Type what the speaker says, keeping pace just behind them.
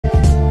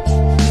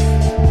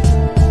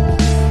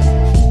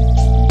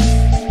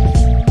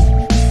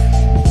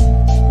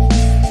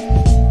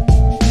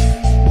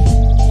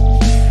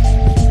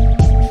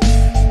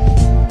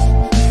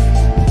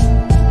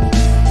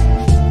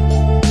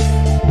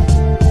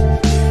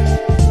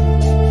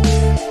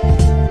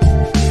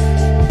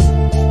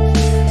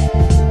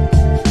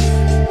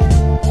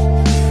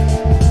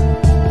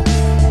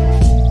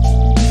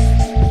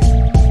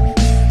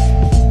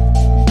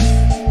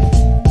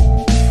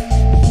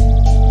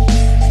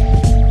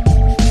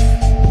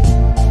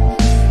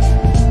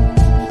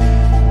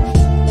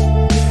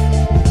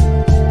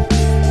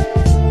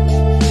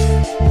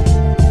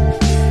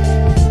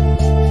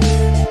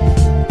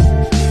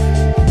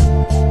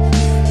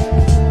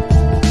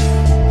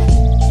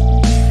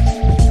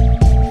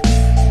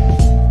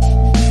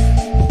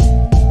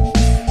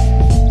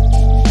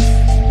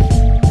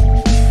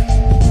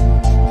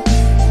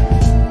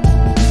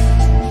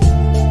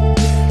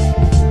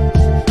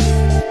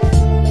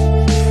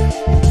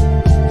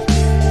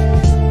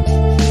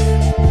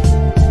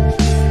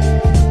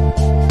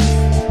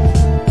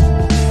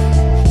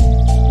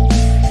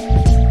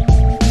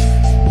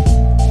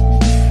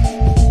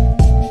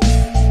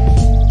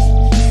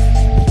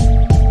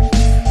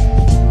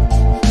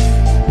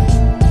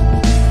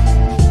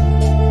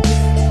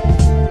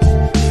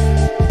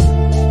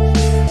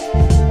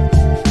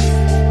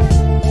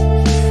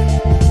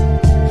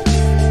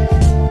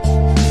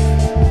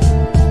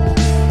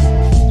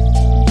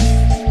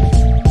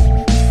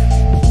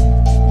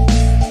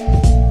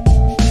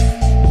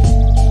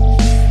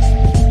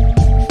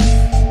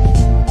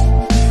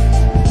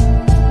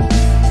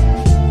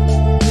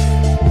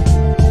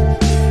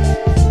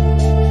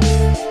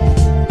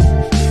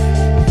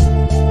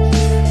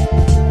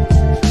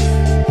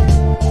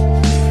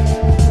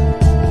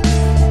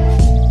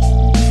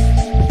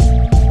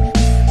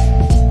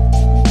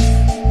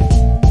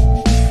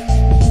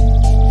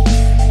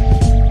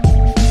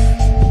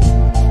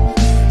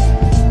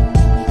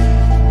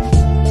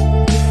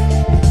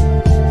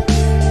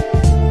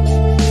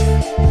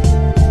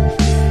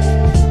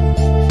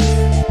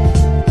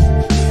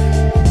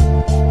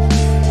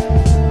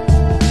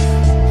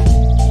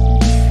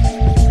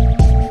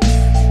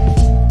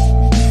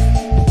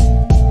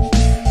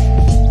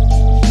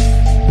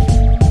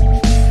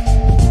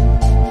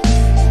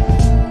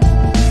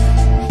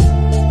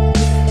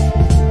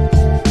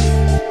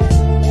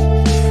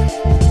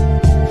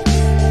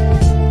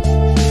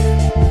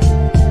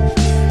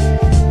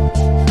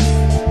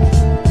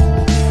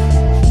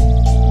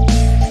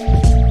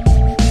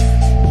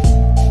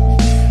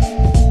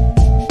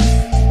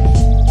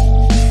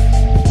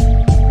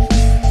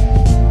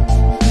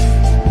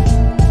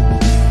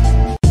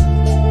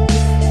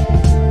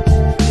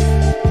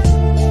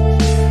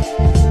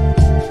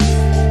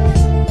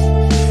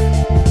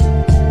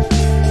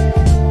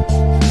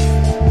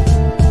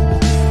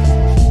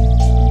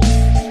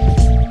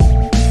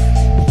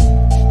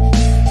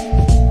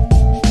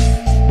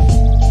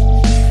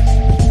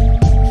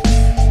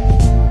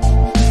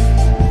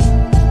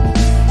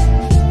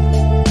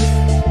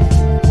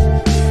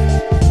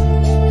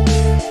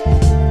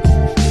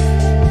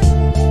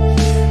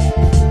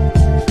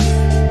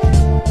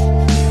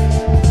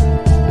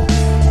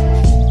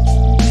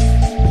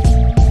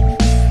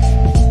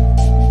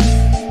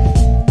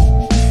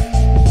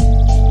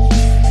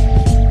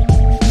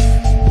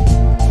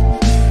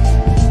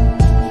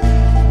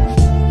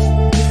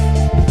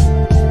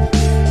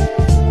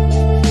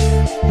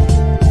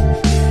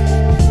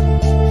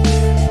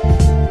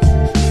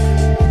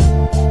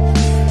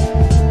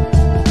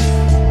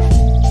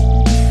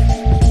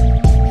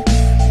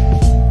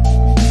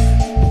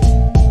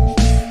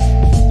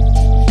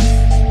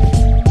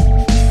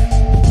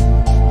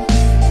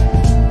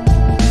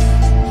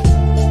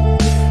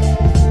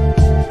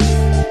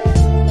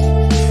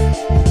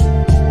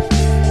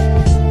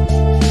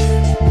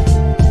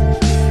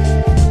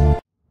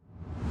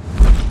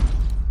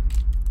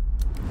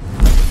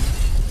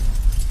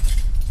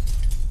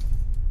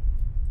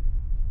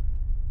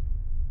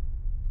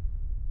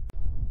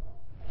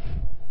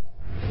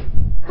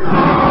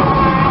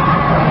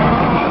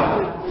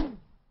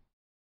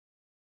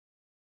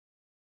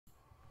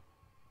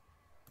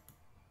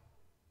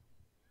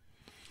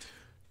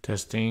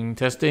Testing,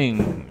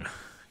 testing.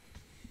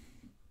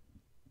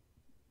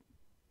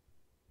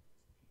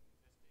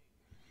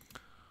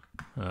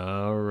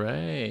 All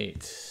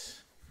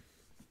right.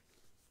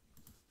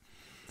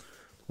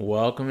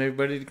 Welcome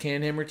everybody to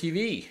CanHammer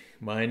TV.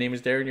 My name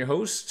is Darren, your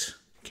host.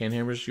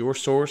 CanHammer is your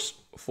source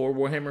for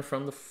Warhammer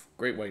from the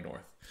Great White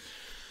North.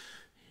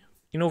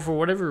 You know, for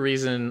whatever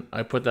reason,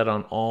 I put that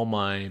on all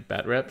my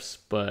bat reps,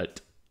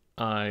 but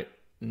I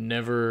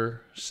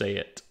never say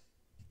it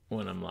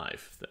when I'm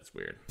live. That's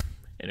weird.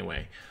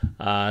 Anyway,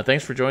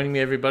 thanks for joining me,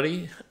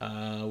 everybody.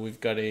 We've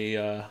got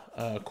a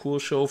cool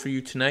show for you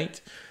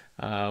tonight.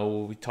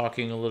 We'll be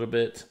talking a little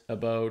bit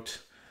about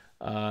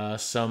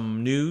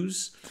some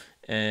news,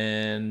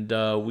 and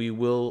we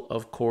will,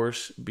 of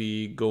course,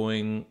 be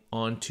going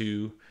on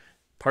to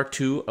part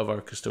 2 of our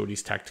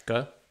Custodes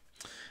Tactica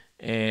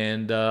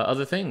and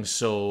other things.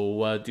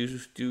 So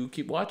do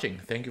keep watching.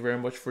 Thank you very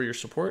much for your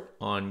support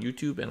on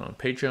YouTube and on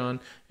Patreon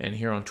and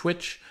here on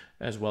Twitch,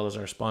 as well as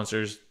our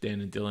sponsors,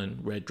 Dan and Dylan,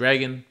 Red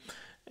Dragon,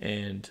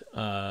 and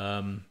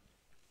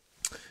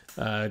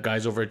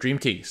guys over at Dream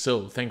Tea.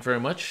 So thank you very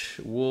much.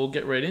 We'll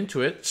get right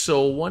into it.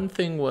 So one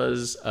thing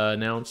was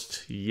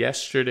announced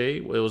yesterday.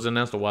 Well, it was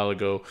announced a while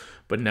ago,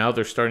 but now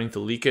they're starting to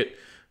leak it,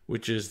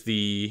 which is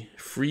the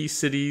Free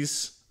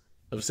Cities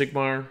of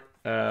Sigmar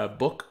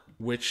book,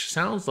 which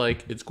sounds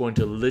like it's going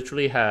to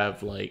literally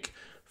have like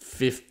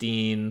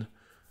 15...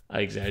 I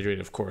exaggerate,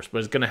 of course, but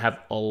it's going to have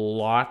a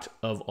lot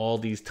of all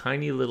these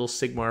tiny little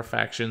Sigmar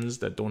factions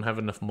that don't have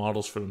enough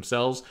models for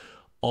themselves,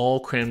 all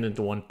crammed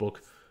into one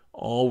book,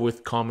 all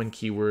with common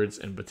keywords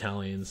and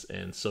battalions.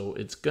 And so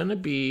it's going to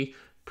be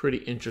pretty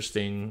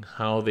interesting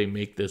how they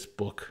make this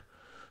book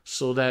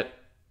so that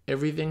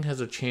everything has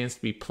a chance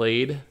to be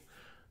played,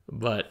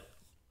 but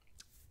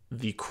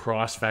the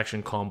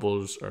cross-faction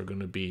combos are going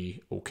to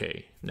be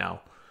okay.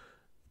 Now,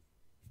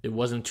 it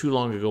wasn't too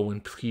long ago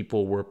when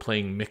people were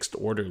playing mixed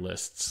order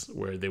lists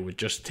where they would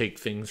just take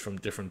things from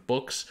different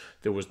books.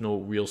 There was no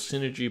real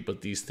synergy, but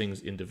these things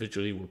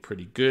individually were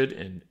pretty good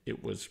and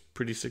it was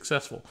pretty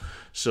successful.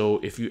 So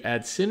if you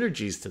add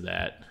synergies to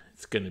that,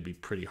 it's going to be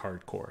pretty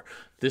hardcore.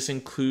 This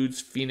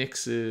includes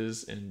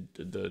Phoenixes and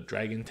the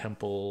Dragon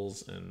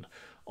Temples, and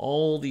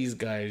all these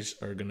guys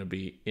are going to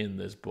be in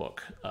this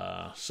book.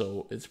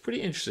 So it's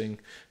pretty interesting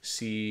to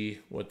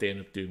see what they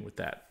end up doing with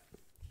that.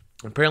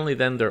 Apparently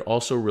then they're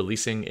also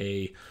releasing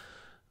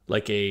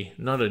not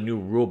a new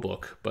rule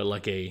book, but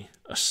like a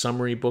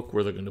summary book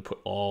where they're going to put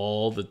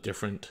all the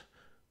different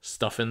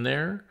stuff in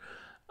there.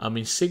 I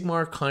mean,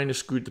 Sigmar kind of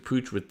screwed the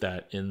pooch with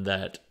that, in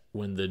that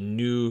when the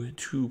new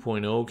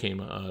 2.0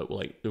 came out,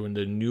 when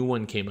the new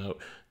one came out,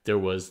 there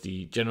was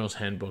the General's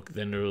Handbook,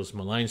 then there was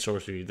Malign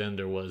Sorcery, then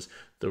there was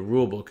the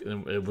rule book,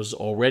 and it was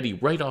already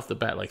right off the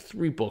bat like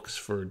 3 books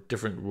for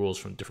different rules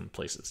from different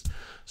places.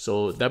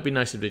 So that'd be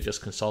nice if they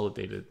just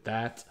consolidated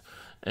that.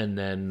 And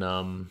then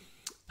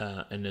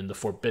the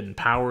Forbidden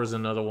Power is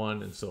another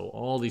one, and so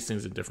all these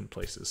things in different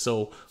places.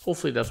 So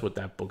hopefully that's what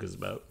that book is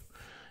about.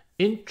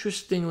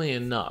 Interestingly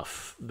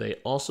enough, they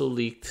also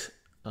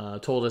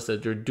told us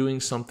that they're doing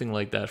something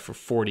like that for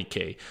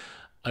 40K.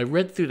 I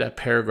read through that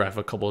paragraph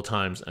a couple of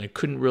times, and I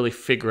couldn't really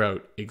figure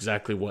out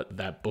exactly what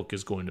that book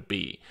is going to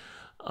be.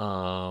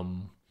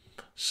 And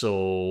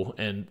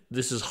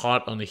this is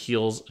hot on the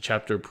heels,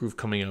 chapter approved,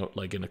 coming out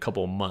like in a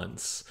couple of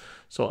months.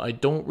 So I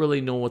don't really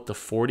know what the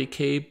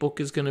 40K book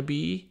is going to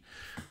be.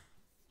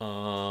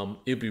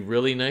 It'd be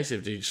really nice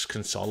if they just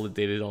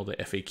consolidated all the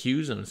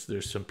FAQs, and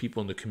there's some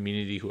people in the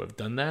community who have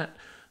done that.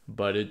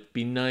 But it'd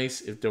be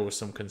nice if there was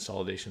some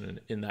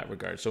consolidation in that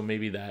regard. So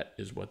maybe that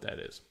is what that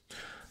is.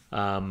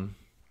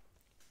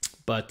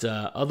 But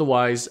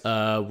otherwise,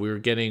 we're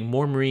getting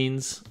more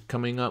Marines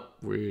coming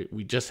up.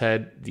 We just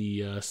had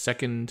the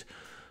second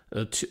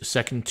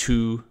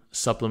 2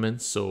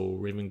 supplements, so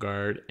Raven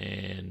Guard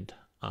and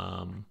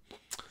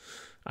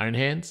Iron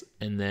Hands,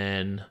 and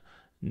then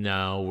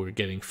now we're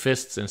getting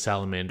Fists and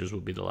Salamanders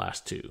will be the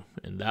last 2,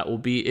 and that will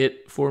be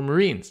it for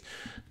Marines.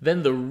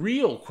 Then the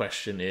real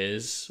question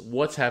is,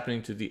 what's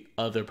happening to the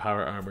other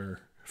Power Armor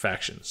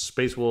factions?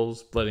 Space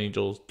Wolves, Blood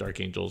Angels,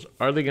 Dark Angels,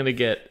 are they going to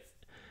get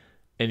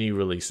any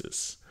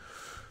releases?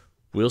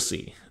 We'll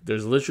see.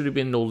 There's literally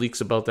been no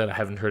leaks about that. I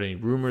haven't heard any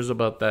rumors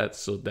about that,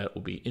 so that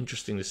will be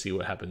interesting to see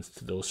what happens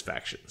to those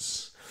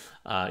factions.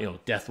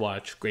 Death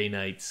Watch, Grey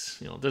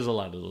Knights, there's a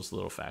lot of those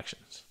little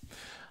factions.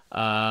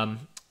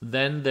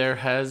 Then there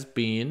has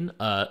been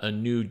a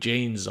new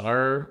Jane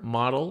Czar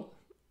model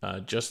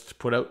just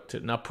put out.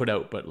 Not put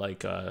out, but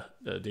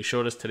they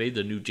showed us today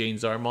the new Jane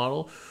Czar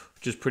model,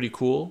 which is pretty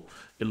cool.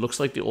 It looks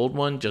like the old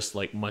one, just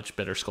like much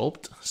better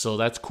sculpt. So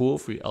that's cool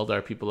for you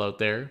Eldar people out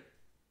there.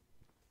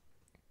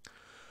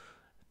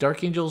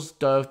 Dark Angels,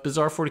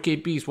 Bizarre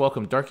 40K Beast,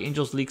 welcome. Dark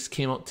Angels leaks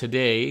came out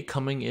today,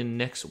 coming in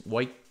next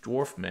White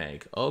Dwarf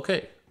mag.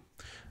 Okay.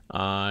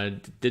 I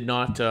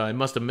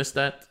must have missed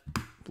that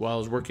while I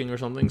was working or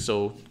something,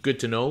 so good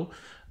to know.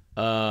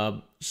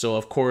 So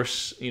of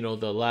course,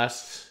 the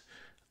last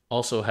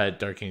also had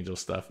Dark Angel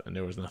stuff, and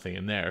there was nothing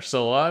in there.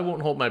 So I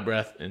won't hold my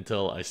breath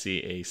until I see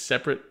a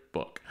separate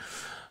book.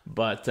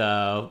 but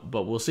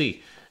we'll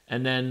see.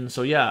 And then,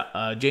 so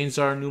yeah, Jane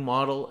Czar new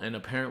model, and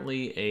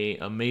apparently a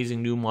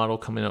amazing new model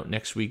coming out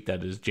next week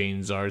that is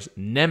Jane Czar's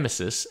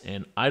Nemesis,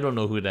 and I don't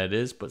know who that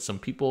is, but some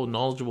people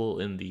knowledgeable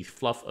in the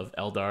fluff of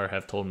Eldar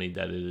have told me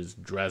that it is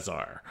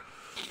Drazar,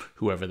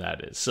 whoever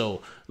that is.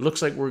 So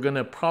looks like we're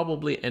gonna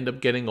probably end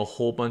up getting a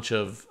whole bunch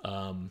of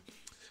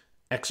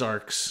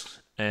Exarchs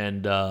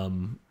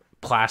and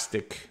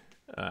plastic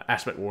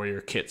Aspect Warrior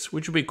kits,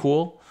 which would be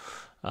cool.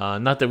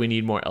 Not that we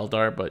need more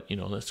Eldar, but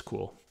that's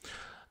cool.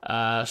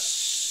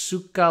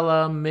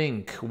 Sukala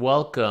Mink,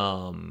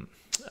 welcome.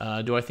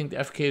 Do I think the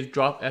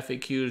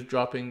FAQ is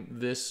dropping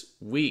this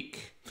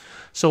week?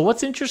 So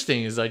what's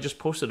interesting is I just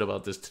posted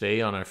about this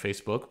today on our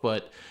Facebook,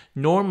 but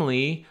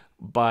normally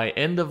by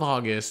end of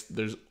August,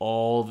 there's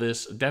all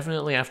this,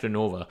 definitely after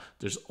Nova,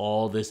 there's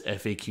all this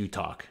FAQ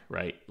talk,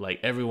 right? Like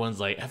everyone's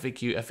like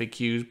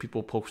FAQs,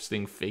 people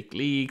posting fake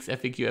leaks,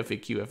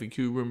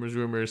 FAQ,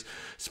 rumors,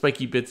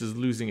 Spiky Bits is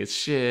losing its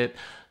shit.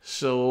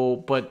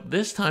 So, but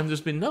this time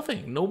there's been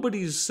nothing.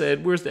 Nobody's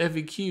said, where's the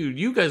FAQ?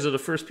 You guys are the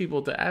first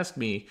people to ask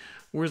me,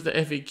 where's the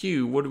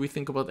FAQ? What do we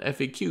think about the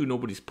FAQ?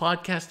 Nobody's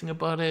podcasting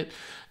about it.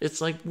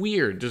 It's like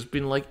weird. There's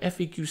been like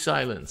FAQ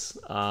silence.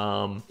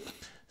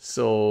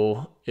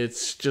 So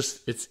it's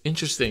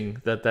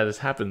interesting that has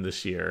happened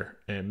this year,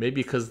 and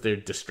maybe because they're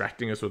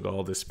distracting us with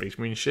all this Space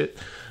Marine shit,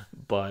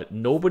 but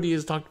nobody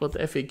has talked about the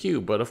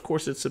FAQ. But of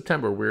course, it's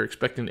September. We're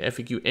expecting the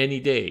FAQ any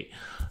day.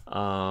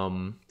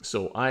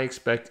 So I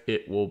expect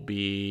it will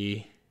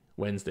be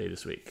Wednesday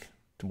this week.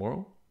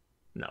 Tomorrow?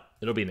 No,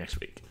 it'll be next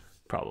week,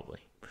 probably,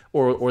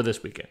 or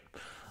this weekend.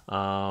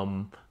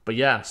 But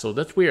yeah, so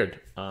that's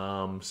weird.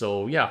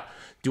 So yeah,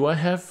 do I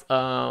have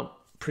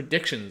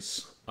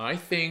predictions? I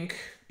think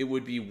it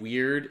would be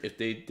weird if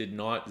they did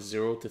not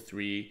 0 to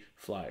 3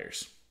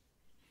 flyers.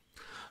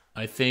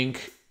 I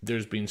think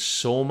there's been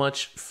so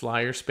much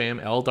flyer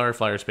spam, Eldar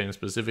flyer spam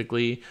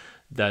specifically,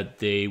 that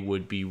they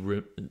would be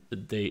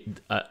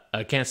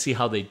I can't see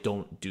how they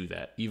don't do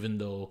that, even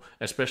though,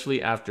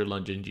 especially after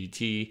London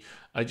GT,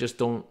 I just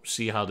don't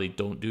see how they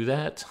don't do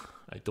that.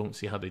 I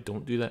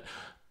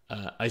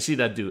see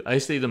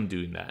them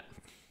doing that.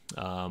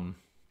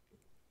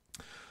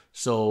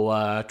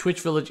 So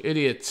Twitch Village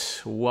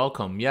Idiot,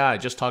 welcome. Yeah, I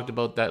just talked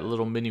about that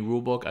little mini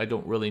rulebook. I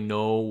don't really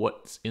know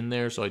what's in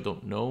there, so I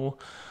don't know.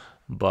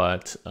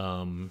 But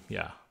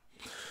yeah.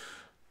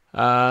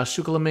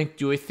 Sukalamink,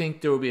 do I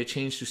think there will be a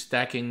change to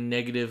stacking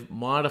negative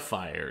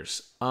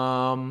modifiers?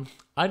 I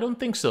don't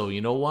think so.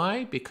 You know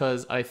why?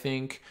 Because I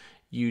think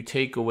you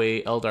take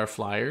away Eldar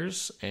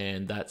flyers,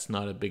 and that's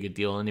not a big a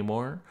deal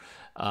anymore.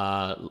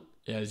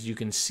 As you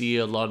can see,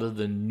 a lot of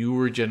the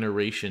newer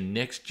generation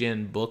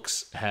next-gen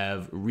books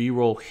have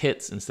reroll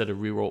hits instead of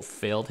reroll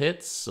failed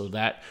hits, so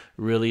that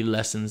really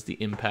lessens the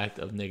impact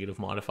of negative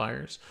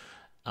modifiers.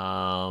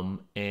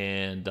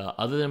 And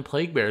other than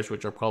Plague Bears,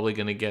 which are probably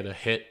going to get a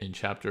hit in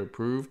chapter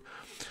approved,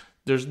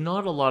 there's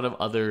not a lot of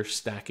other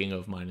stacking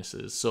of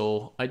minuses,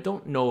 so I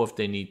don't know if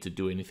they need to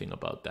do anything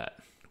about that.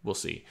 We'll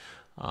see.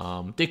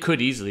 They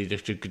could easily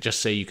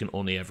just say you can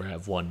only ever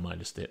have one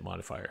minus the hit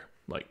modifier,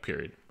 like,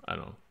 period. I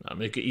don't know.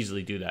 They could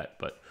easily do that,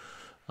 but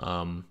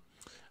I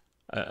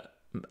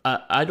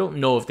don't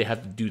know if they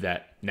have to do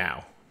that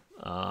now,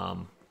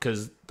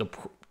 because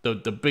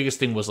the biggest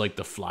thing was like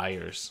the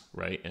flyers,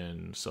 right?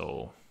 And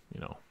so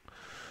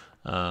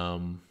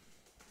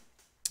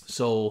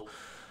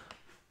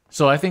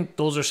so I think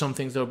those are some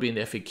things that will be in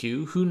the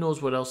FAQ. Who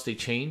knows what else they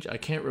change? I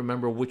can't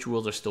remember which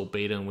rules are still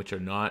beta and which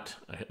are not.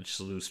 I just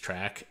lose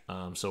track.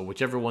 So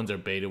whichever ones are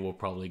beta will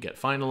probably get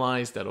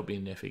finalized. That'll be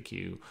in the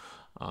FAQ.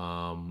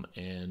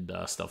 And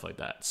stuff like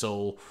that.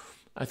 So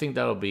I think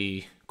that'll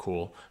be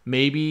cool.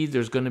 Maybe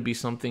there's going to be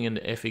something in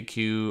the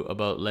FAQ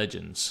about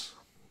legends.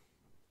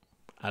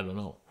 I don't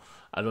know.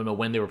 I don't know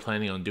when they were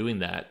planning on doing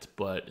that,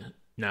 but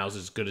now's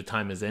as good a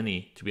time as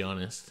any, to be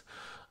honest.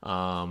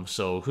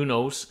 So who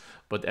knows?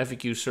 But the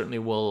FAQ certainly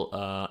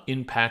will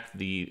impact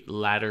the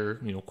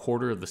latter,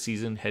 quarter of the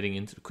season, heading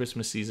into the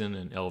Christmas season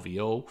and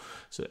LVO.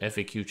 So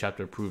FAQ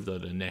chapter approved are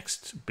the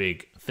next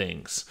big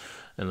things,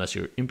 unless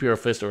you're Imperial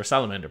Fist or a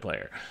Salamander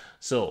player.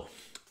 So,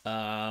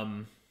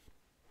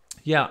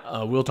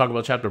 yeah, we'll talk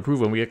about chapter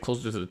approved when we get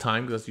closer to the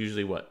time, because that's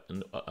usually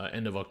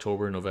end of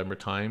October, November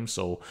time.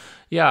 So,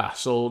 yeah,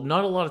 so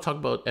not a lot of talk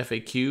about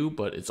FAQ,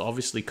 but it's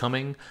obviously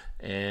coming,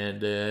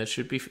 and it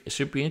should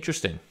be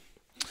interesting.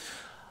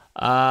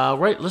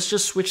 Right, let's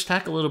just switch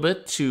tack a little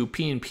bit to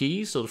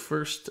P&P. So the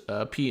first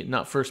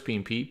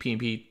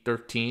P&P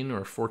 13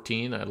 or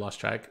 14, I lost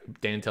track.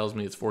 Dan tells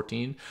me it's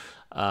 14.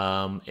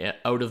 Out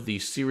of the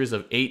series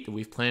of 8 that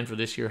we've planned for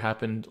this year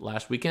happened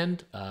last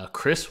weekend.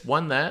 Chris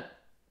won that.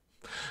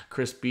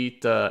 Chris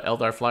beat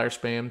Eldar Flyer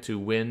Spam to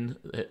win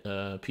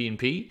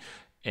P&P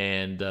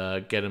and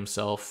get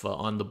himself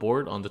on the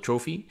board, on the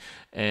trophy.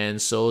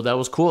 And so that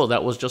was cool.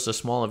 That was just a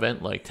small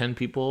event, like 10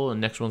 people.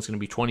 And next one's going to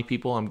be 20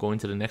 people. I'm going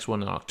to the next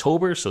one in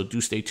October, so do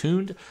stay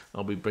tuned.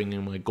 I'll be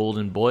bringing my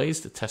golden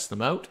boys to test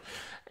them out.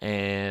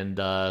 And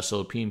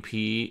so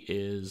P&P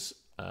is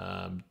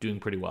doing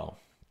pretty well.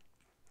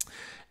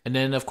 And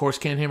then, of course,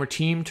 CanHammer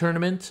Team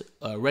Tournament.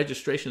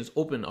 Registration is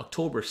open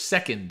October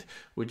 2nd,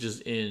 which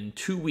is in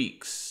 2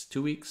 weeks.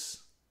 2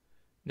 weeks?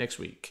 Next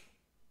week.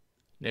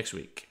 Next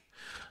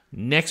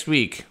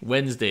week,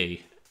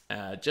 Wednesday.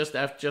 Just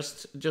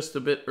a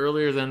bit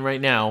earlier than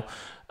right now.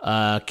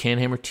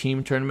 CanHammer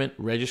Team Tournament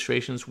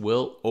registrations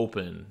will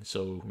open.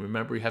 So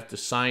remember, you have to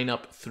sign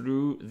up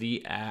through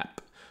the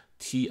app,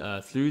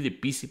 through the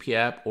BCP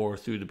app or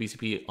through the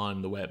BCP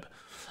on the web.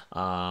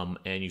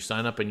 And you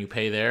sign up and you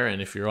pay there.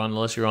 And if you're on the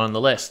list, you're on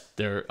the list.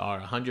 There are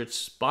 100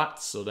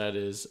 spots, so that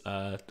is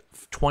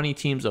 20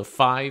 teams of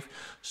 5.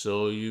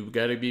 So you've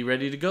got to be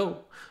ready to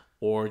go,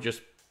 or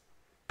just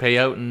pay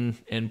out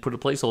and put a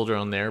placeholder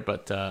on there.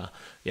 But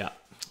yeah.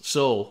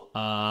 So,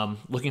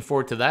 looking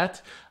forward to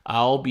that.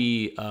 I'll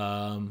be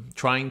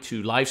trying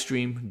to live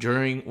stream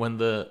during when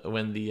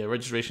the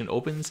registration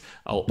opens.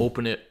 I'll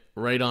open it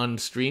right on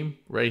stream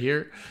right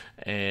here,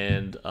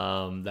 and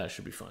that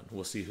should be fun.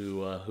 We'll see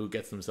who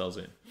gets themselves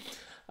in.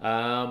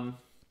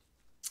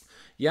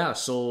 Yeah,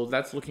 so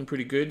that's looking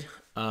pretty good.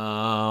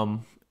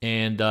 And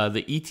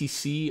the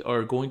ETC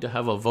are going to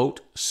have a vote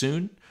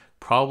soon,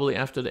 probably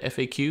after the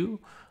FAQ.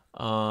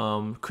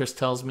 Chris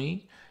tells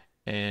me.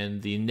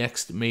 And the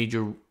next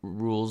major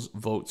rules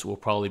votes will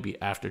probably be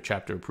after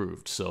chapter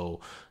approved. So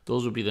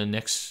those will be the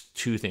next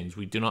 2 things.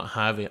 We do not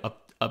have an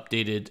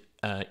updated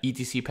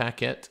ETC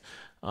pack yet.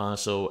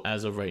 So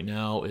as of right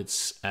now,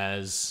 it's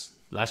as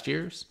last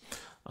year's.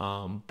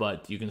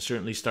 But you can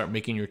certainly start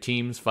making your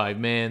teams, 5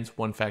 mans,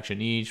 1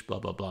 faction each, blah,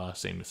 blah, blah.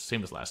 Same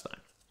as last time.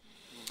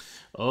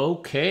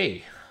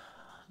 Okay.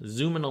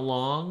 Zooming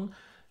along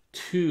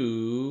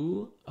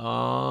to...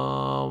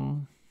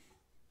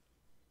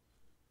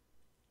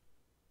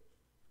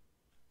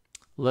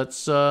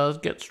 Let's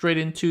get straight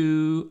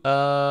into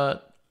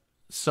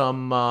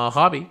some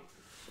hobby.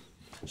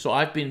 So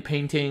I've been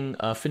painting,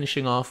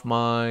 finishing off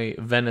my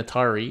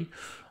Venatari.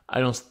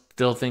 I'm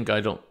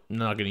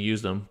not going to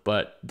use them,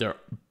 but they're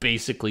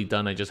basically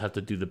done. I just have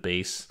to do the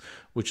base,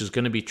 which is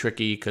going to be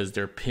tricky because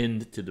they're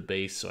pinned to the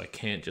base, so I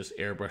can't just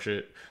airbrush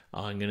it.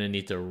 I'm going to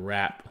need to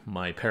wrap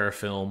my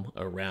parafilm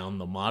around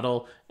the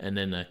model, and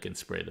then I can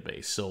spray the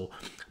base. So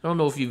I don't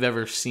know if you've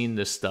ever seen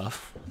this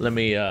stuff. Let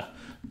me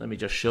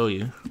just show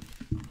you.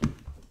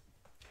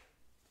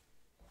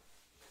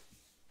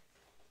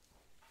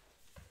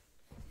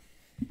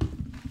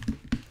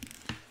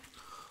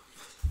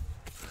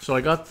 So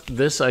I got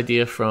this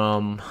idea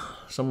from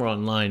somewhere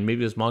online.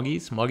 Maybe it was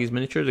Moggy's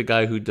Miniature, the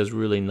guy who does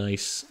really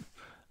nice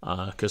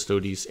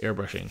Custodes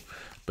airbrushing.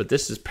 But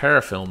this is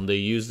parafilm. They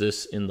use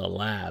this in the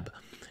lab.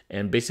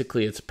 And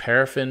basically it's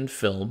paraffin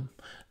film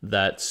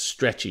that's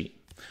stretchy.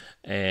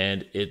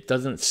 And it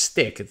doesn't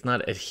stick. It's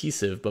not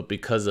adhesive, but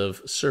because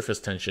of surface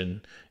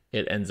tension,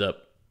 it ends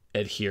up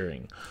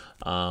adhering.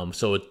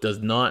 So it does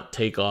not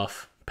take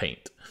off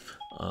paint.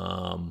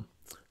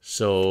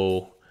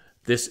 So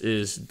this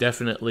is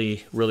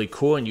definitely really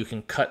cool, and you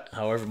can cut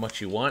however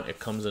much you want. It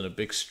comes in a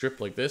big strip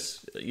like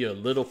this. A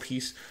little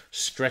piece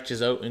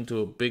stretches out into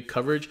a big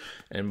coverage,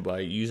 and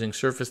by using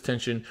surface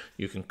tension,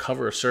 you can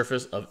cover a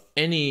surface of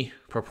any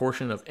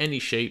proportion, of any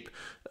shape,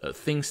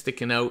 things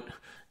sticking out,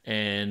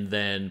 and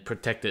then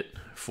protect it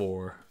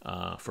for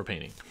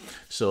painting.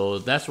 So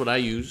that's what I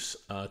use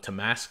to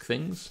mask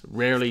things.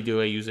 Rarely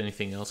do I use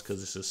anything else because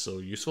this is so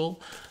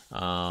useful.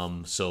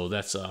 So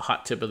that's a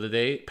hot tip of the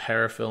day.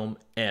 Parafilm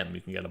M.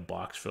 You can get a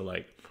box for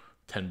like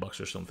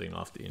 $10 or something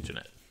off the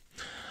internet.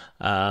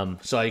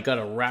 So I got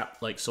to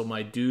wrap, so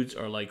my dudes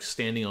are like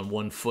standing on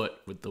 1 foot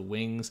with the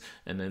wings,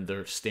 and then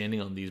they're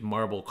standing on these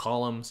marble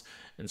columns,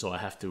 and so I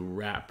have to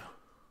wrap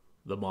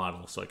the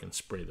model so I can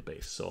spray the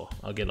base. So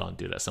I'll get on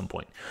to it at some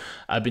point.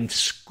 I've been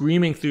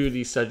screaming through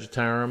the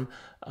Sagittarium.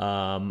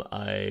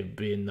 I've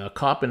been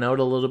copping out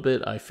a little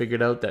bit. I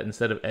figured out that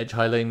instead of edge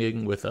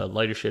highlighting with a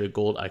lighter shade of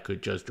gold, I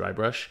could just dry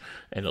brush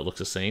and it looks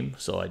the same.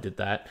 So I did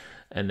that.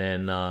 And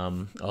then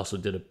also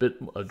did a bit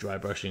of dry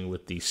brushing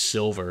with the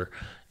silver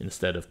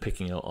instead of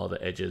picking out all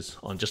the edges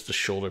on just the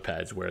shoulder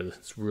pads where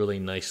it's really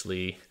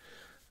nicely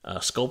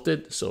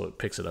sculpted. So it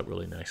picks it up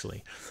really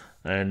nicely.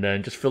 And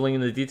then just filling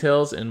in the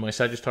details, and my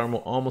Sagittarium will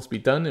almost be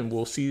done, and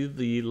we'll see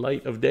the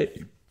light of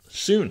day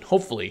soon,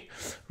 hopefully.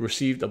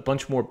 Received a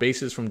bunch more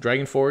bases from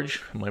Dragon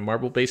Forge, my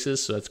marble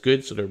bases, so that's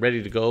good. So they're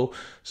ready to go,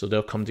 so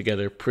they'll come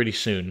together pretty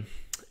soon.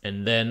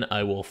 And then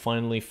I will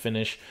finally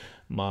finish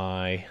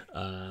my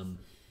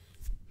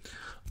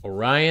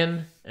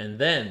Orion, and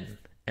then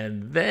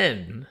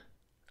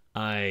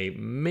I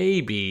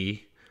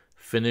maybe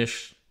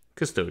finish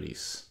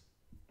Custodes.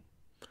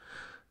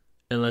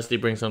 Unless they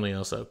bring something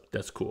else up,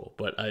 that's cool.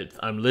 But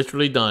I'm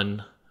literally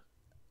done.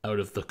 Out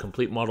of the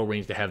complete model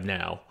range they have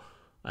now,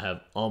 I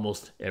have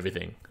almost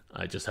everything.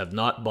 I just have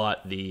not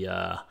bought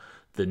the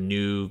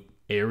new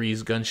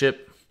Ares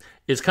gunship.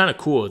 It's kind of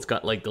cool. It's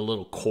got like the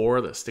little core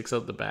that sticks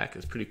out the back.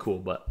 It's pretty cool,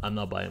 but I'm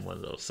not buying one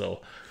of those.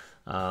 So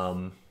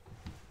I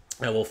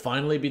will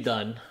finally be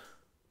done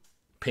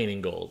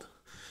painting gold.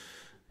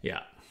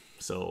 Yeah,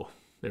 so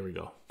there we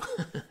go.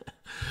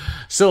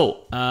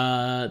 So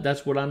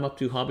that's what I'm up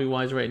to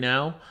hobby-wise right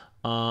now.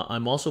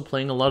 I'm also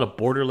playing a lot of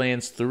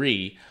Borderlands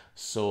 3,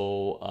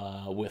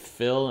 so with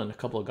Phil and a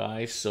couple of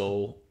guys,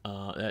 so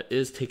that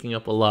is taking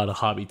up a lot of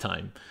hobby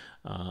time.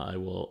 I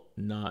will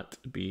not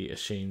be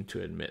ashamed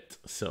to admit.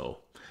 So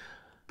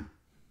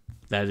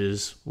that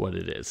is what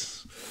it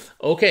is.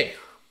 Okay,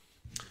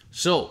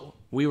 so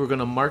we were going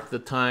to mark the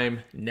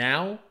time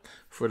now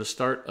for the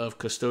start of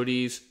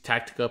Custodes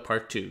Tactica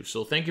Part 2.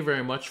 So thank you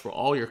very much for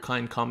all your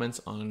kind comments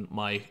on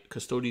my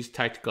Custodes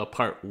Tactica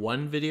Part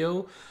 1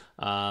 video.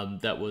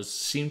 That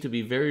seemed to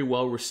be very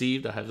well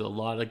received. I have a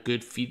lot of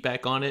good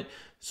feedback on it.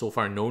 So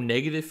far, no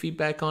negative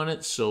feedback on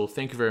it. So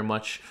thank you very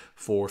much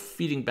for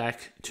feeding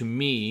back to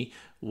me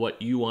what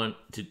you want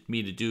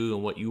me to do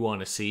and what you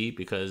want to see,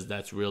 because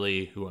that's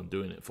really who I'm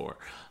doing it for.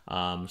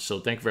 So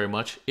thank you very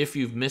much. If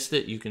you've missed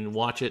it, you can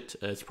watch it.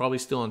 It's probably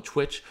still on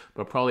Twitch,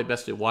 but probably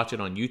best to watch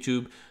it on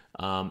YouTube.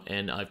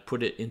 And I've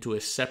put it into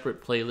a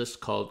separate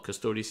playlist called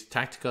Custodes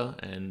Tactica,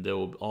 and they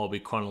will all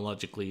be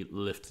chronologically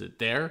listed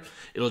there.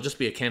 It'll just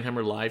be a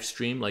CanHammer live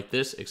stream like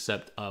this,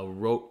 except I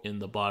wrote in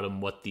the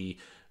bottom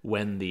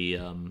when the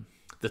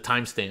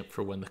timestamp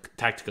for when the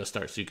Tactica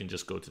starts, so you can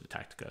just go to the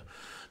Tactica.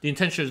 The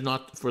intention is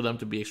not for them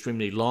to be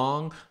extremely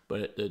long,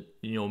 but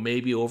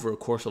maybe over a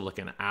course of like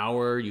an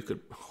hour, you could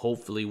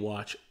hopefully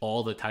watch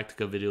all the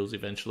Tactica videos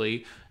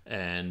eventually,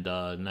 and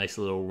a nice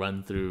little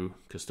run through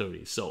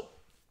Custodes. So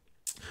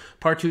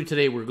part 2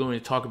 today, we're going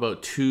to talk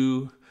about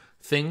 2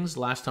 things.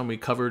 Last time we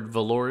covered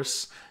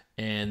Valoris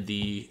and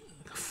the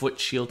foot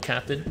shield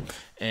captain,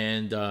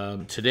 and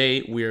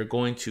today we are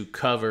going to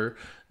cover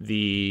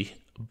the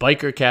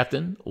biker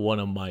captain, one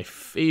of my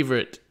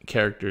favorite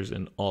characters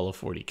in all of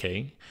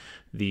 40k,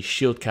 the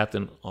shield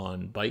captain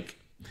on bike,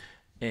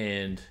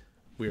 and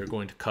we are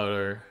going to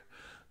cover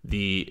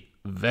the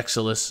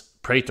Vexilla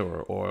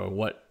Praetor, or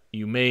what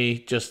you may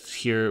just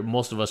hear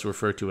most of us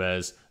refer to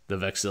as the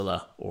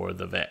Vexilla or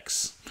the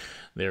Vex.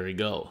 There we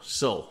go.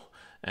 So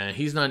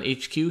he's not an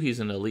HQ, he's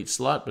an elite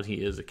slot, but he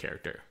is a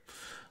character.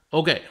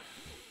 Okay,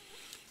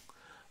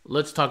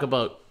 let's talk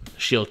about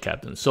shield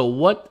captain. So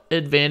what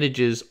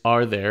advantages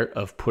are there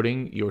of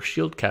putting your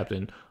shield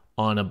captain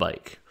on a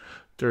bike?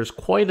 There's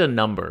quite a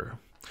number.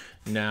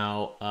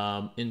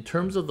 Now, in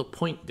terms of the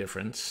point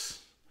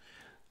difference,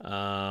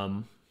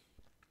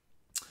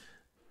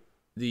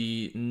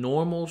 the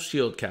normal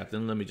shield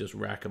captain, let me just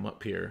rack them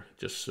up here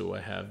just so I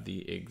have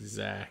the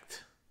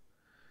exact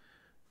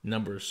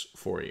numbers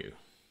for you.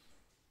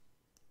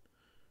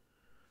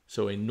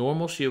 So a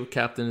normal shield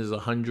captain is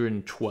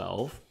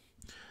 112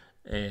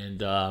 and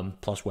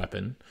plus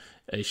weapon.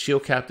 A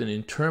shield captain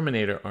in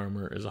Terminator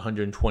armor is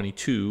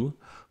 122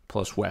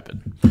 plus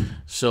weapon.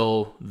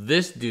 So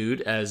this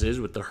dude, as is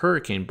with the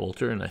Hurricane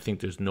Bolter, and I think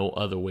there's no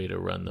other way to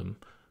run them,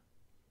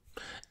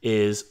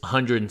 is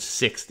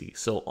 160.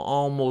 So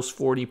almost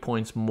 40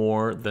 points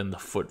more than the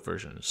foot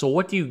version. So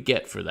what do you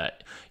get for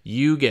that?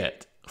 You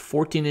get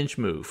 14-inch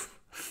move,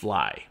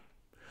 fly.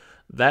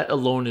 That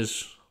alone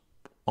is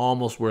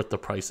almost worth the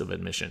price of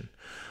admission.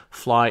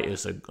 Fly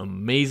is an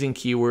amazing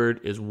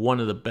keyword, is one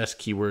of the best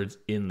keywords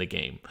in the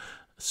game.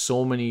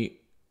 So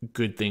many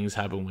good things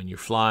happen when you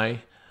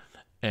fly,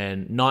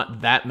 and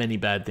not that many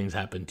bad things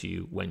happen to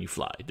you when you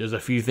fly. There's a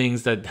few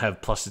things that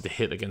have pluses to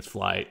hit against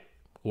fly,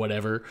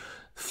 whatever.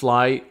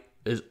 Fly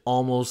is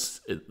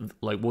almost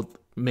like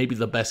maybe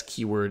the best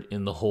keyword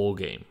in the whole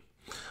game.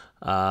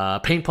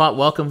 Paint Pot,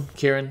 welcome,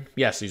 Kieran.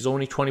 Yes, he's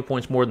only 20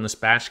 points more than the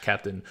Smash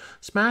Captain.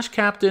 Smash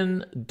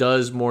Captain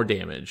does more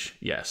damage,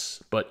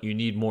 yes, but you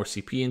need more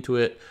CP into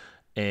it,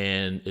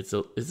 and it's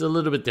a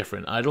little bit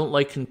different. I don't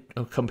like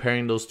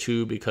comparing those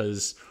two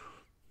because,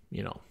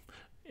 and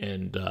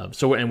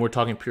we're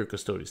talking pure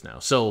Custodes now.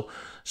 So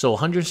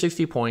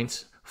 160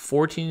 points,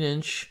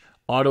 14-inch.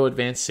 Auto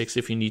advance 6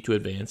 if you need to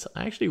advance.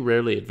 I actually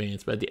rarely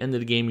advance, but at the end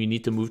of the game, you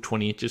need to move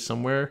 20 inches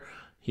somewhere.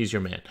 He's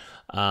your man.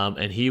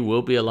 And he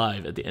will be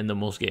alive at the end of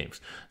most games.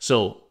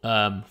 So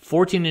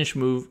 14-inch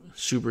move,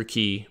 super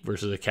key,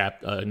 versus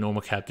a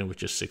normal captain,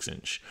 which is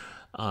 6-inch.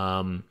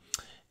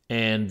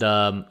 And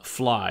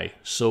fly,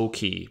 so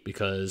key,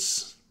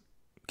 because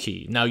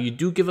key. Now, you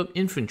do give up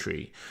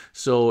infantry.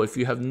 So if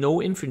you have no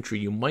infantry,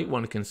 you might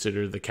want to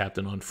consider the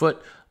captain on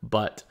foot.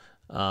 But,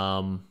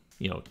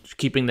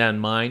 keeping that in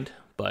mind.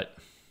 But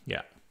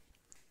yeah,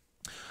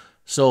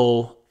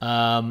 so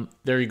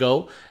there you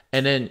go.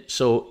 And then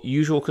so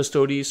usual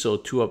Custodes, so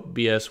 2-up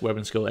BS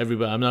weapon skill.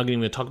 Everybody, I'm not even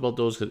going to talk about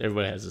those because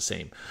everybody has the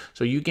same.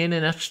 So you gain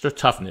an extra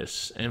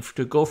toughness, and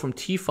to go from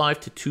T5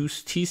 to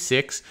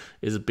T6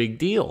 is a big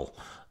deal.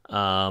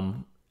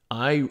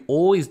 I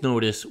always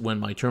notice when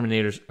my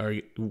Terminators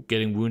are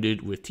getting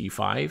wounded with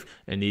T5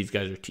 and these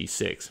guys are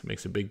T6. It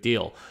makes a big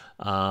deal.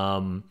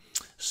 It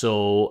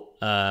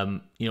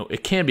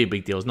can be a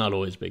big deal. It's not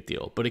always a big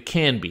deal, but it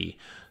can be,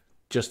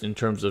 just in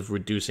terms of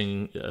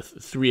reducing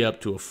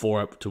 3-up to a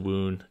 4-up to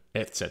wound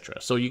etc.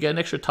 So you get an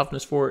extra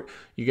toughness for it.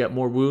 You get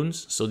more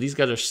wounds. So these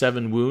guys are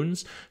 7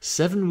 wounds.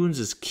 7 wounds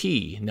is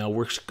key. Now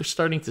we're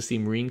starting to see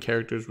Marine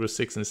characters with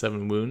 6 and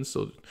 7 wounds.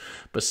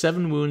 But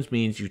 7 wounds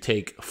means you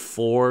take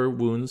 4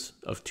 wounds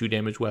of 2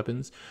 damage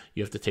weapons.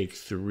 You have to take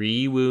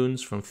 3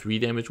 wounds from 3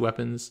 damage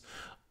weapons,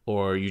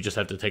 or you just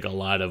have to take a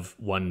lot of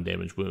 1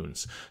 damage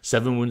wounds.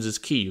 7 wounds is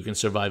key. You can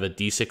survive a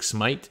D6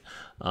 smite.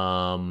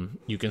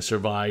 You can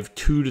survive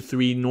 2 to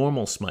 3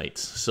 normal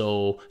smites.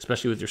 So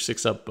especially with your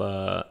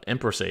 6-up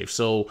Emperor save.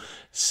 So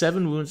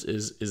 7 wounds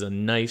is a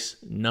nice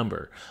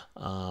number,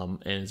 and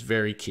it's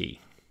very key.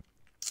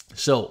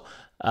 So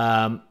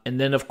and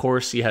then of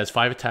course he has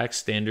 5 attacks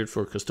standard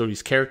for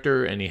Custodes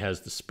character, and he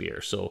has the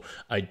spear. So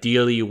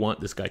ideally you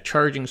want this guy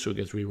charging so he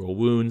gets reroll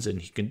wounds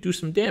and he can do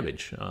some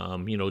damage.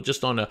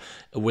 Just on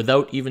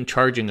without even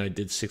charging, I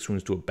did 6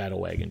 wounds to a battle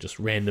wagon, just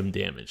random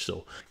damage.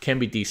 So can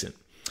be decent.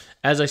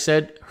 As I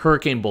said,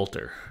 Hurricane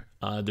Bolter.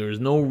 There is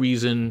no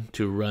reason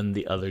to run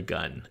the other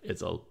gun.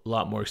 It's a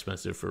lot more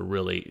expensive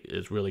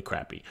it's really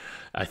crappy.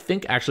 I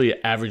think actually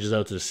it averages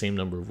out to the same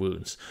number of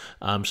wounds.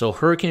 So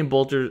Hurricane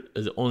Bolter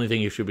is the only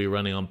thing you should be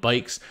running on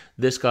bikes.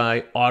 This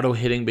guy, auto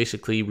hitting,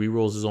 basically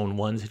rerolls his own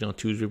 1s, hitting on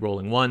 2s,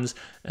 rerolling 1s,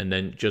 and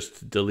then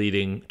just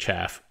deleting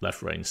chaff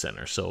left, right, and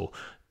center. So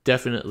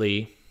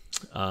definitely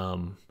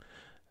Hurricane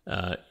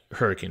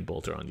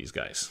Bolter on these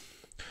guys.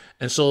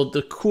 And so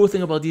the cool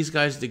thing about these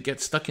guys, they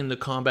get stuck into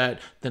combat,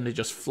 then they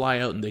just fly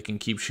out and they can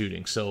keep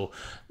shooting. So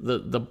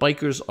the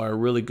bikers are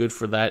really good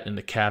for that, and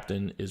the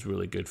captain is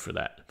really good for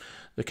that.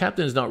 The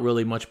captain is not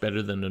really much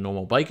better than the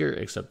normal biker,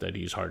 except that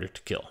he's harder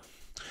to kill.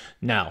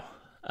 Now,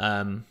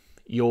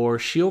 your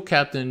shield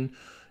captain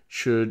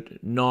should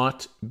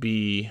not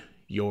be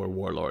your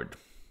warlord.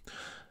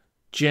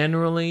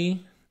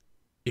 Generally,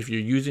 if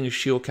you're using a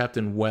shield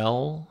captain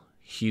well,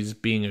 he's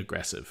being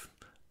aggressive.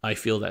 I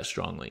feel that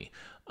strongly.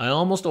 I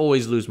almost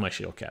always lose my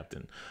shield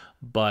captain,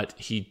 but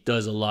he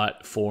does a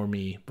lot for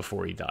me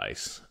before he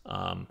dies.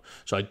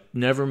 So I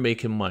never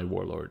make him my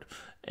warlord.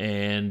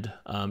 And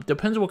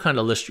depends on what kind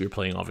of list you're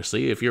playing,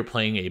 obviously. If you're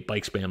playing a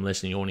bike spam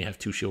list and you only have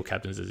 2 shield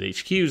captains as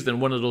HQs,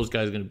 then one of those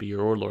guys is going to be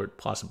your warlord,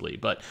 possibly.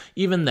 But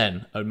even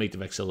then, I would make the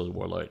Vexilla the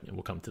warlord, and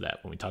we'll come to that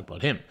when we talk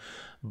about him.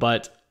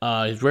 But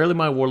he's rarely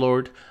my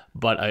warlord,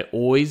 but I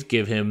always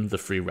give him the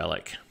free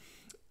relic.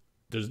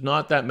 There's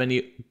not that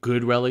many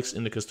good relics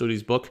in the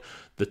Custodes book.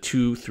 The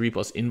 2, 3+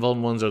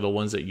 invuln ones are the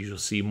ones that you'll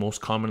see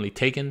most commonly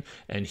taken,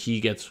 and he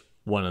gets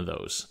one of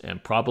those.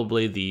 And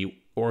probably the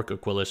Orc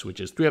Aquilus, which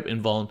is 3-up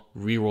invuln,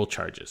 reroll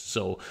charges.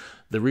 So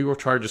the reroll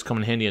charges come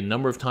in handy a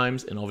number of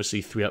times, and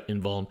obviously 3-up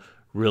invuln,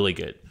 really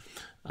good.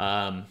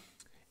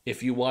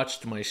 If you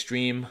watched my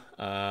stream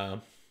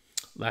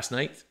last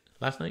night,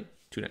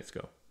 2 nights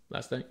ago,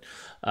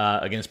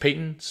 against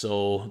Peyton.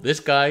 So this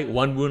guy,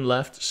 1 wound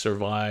left,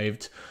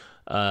 survived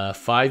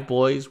 5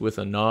 boys with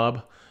a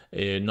knob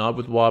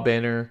with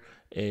Wawbanner,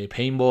 a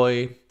Pain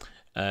Boy,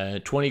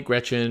 20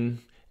 Gretchen,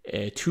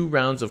 2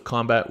 rounds of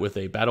combat with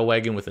a battle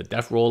wagon with a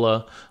Death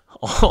Rolla,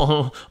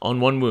 all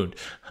on 1 wound.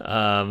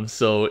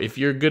 So if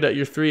you're good at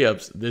your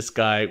 3-ups, this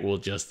guy will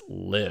just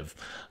live.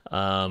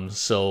 And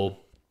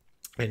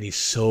he's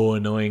so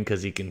annoying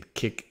because he can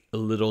kick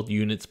little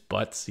units'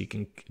 butts. He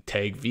can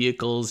tag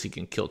vehicles. He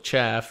can kill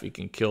chaff. He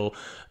can kill.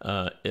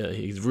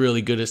 He's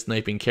really good at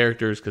sniping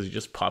characters because he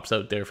just pops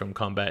out there from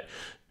combat.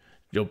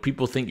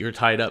 People think you're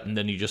tied up, and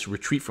then you just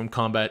retreat from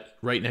combat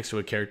right next to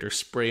a character,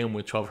 spray him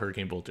with 12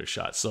 Hurricane Bolter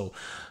shots. So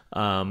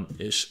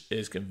it's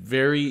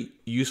very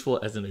useful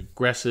as an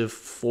aggressive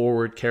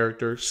forward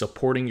character,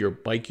 supporting your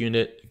bike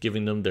unit,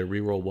 giving them their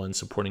reroll 1,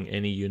 supporting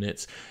any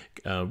units.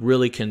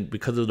 Really can,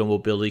 because of the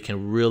mobility,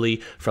 can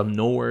really from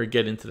nowhere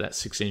get into that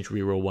 6-inch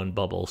reroll 1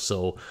 bubble.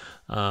 So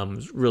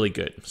really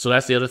good. So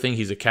that's the other thing.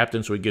 He's a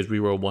captain, so he gives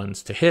reroll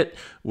 1s to hit,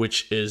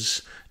 which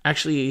is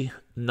actually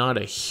not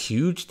a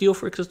huge deal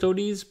for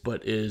Custodes,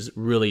 but is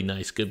really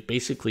nice. Good,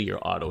 basically you're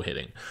auto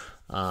hitting.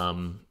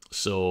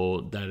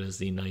 So that is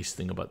the nice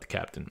thing about the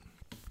captain.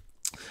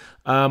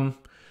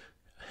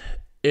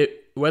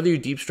 Whether you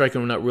deep strike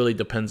him or not really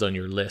depends on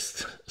your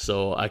list.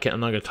 So I'm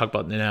not going to talk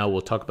about that now.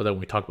 We'll talk about that when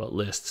we talk about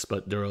lists,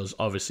 but there is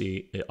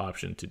obviously an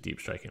option to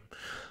deep strike him.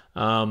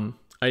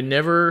 I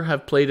never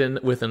have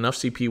played with enough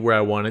CP where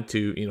I wanted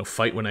to,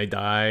 fight when I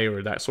die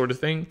or that sort of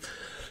thing.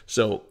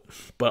 So,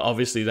 but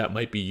obviously that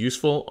might be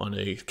useful on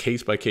a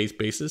case-by-case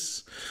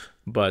basis.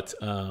 But,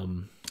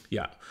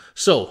 yeah.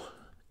 So,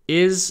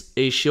 is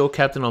a shield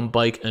captain on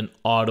bike an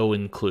auto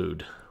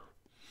include?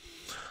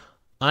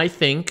 I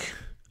think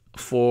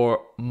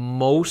for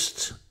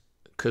most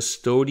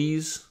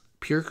Custodes,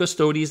 pure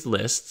Custodes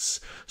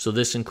lists, so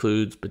this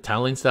includes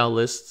battalion style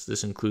lists,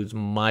 this includes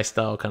my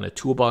style kind of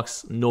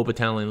toolbox, no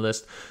battalion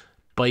list,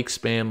 bike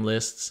spam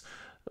lists,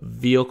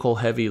 vehicle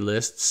heavy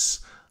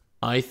lists.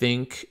 I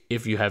think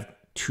if you have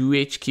 2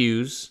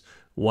 HQs,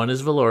 one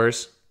is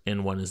Valorous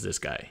and one is this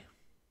guy.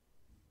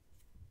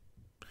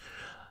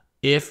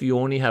 If you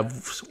only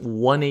have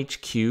 1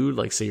 HQ,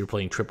 like say you're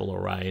playing Triple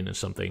Orion or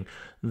something,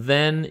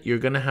 then you're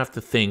going to have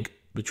to think,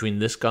 between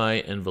this guy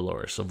and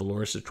Valoris. So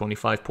Valoris is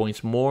 25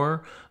 points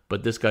more,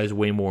 but this guy's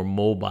way more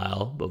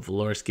mobile, but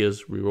Valoris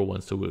gives reroll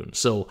ones to wound.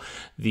 So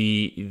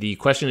the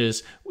question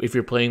is, if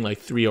you're playing like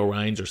 3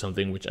 Orions or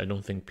something, which I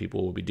don't think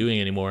people will be doing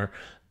anymore,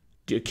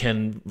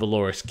 can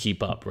Valoris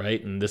keep up,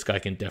 right? And this guy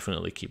can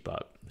definitely keep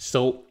up.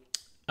 So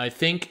I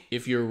think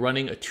if you're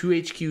running a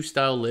 2 HQ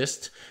style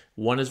list,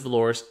 one is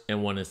Valoris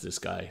and one is this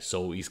guy.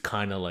 So he's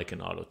kind of like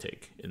an auto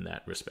take in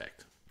that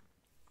respect.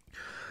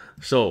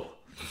 So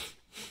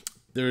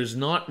there's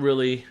not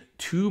really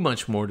too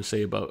much more to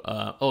say about.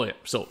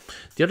 So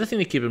the other thing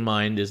to keep in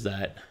mind is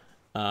that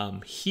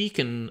he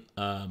can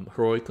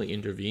heroically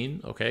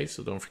intervene. Okay,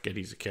 so don't forget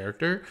he's a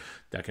character.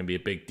 That can be a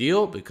big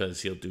deal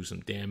because he'll do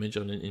some damage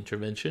on an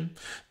intervention.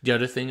 The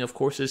other thing, of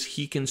course, is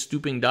he can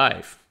stooping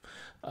dive.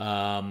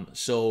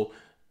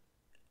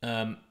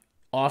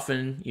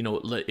 Often,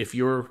 if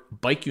your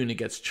bike unit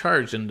gets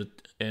charged and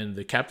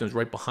the captain's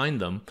right behind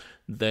them,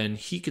 then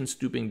he can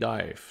stooping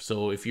dive.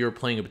 So if you're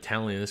playing a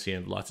battalion and you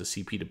have lots of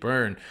CP to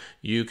burn,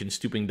 you can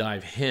stooping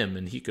dive him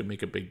and he could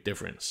make a big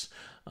difference.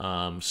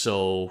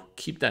 So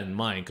keep that in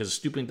mind, because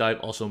stooping dive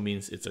also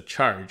means it's a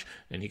charge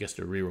and he gets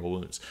to reroll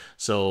wounds.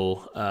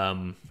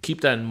 So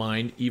keep that in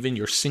mind. Even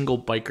your single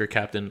biker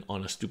captain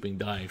on a stooping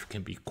dive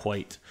can be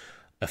quite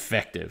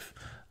effective.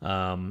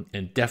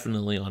 And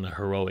definitely on a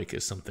heroic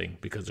is something,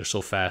 because they're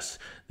so fast,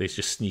 they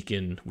just sneak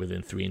in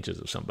within 3 inches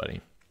of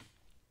somebody.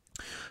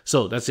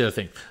 So that's the other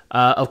thing.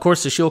 Of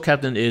course, the shield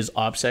captain is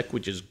OBSEC,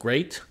 which is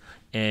great.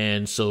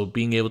 And so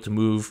being able to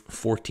move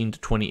 14 to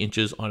 20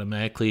 inches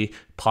automatically,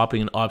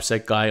 popping an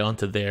OBSEC guy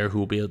onto there who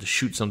will be able to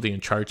shoot something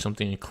and charge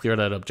something and clear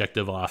that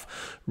objective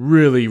off,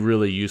 really,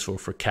 really useful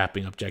for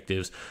capping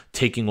objectives,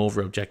 taking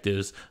over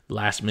objectives,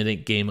 last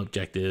minute game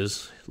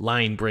objectives,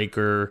 line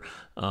breaker,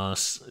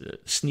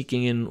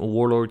 sneaking in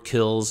warlord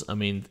kills. I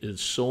mean,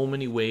 there's so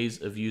many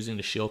ways of using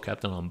the shield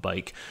captain on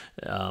bike.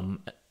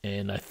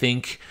 And I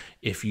think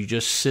if you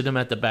just sit him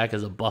at the back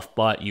as a buff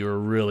bot, you're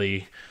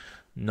really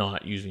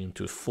not using him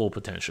to his full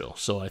potential.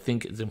 So I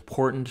think it's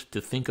important to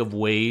think of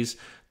ways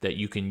that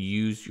you can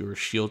use your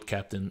shield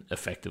captain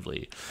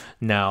effectively.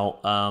 Now,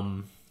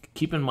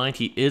 keep in mind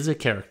he is a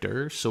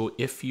character, so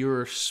if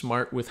you're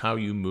smart with how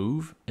you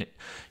move,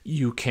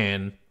 you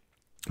can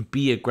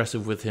be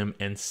aggressive with him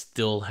and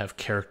still have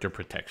character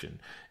protection.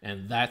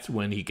 And that's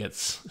when he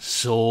gets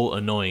so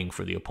annoying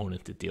for the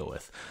opponent to deal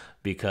with,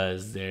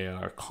 because they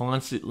are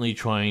constantly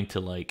trying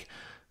to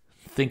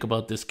think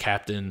about this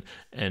captain,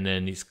 and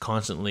then he's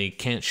constantly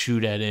can't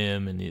shoot at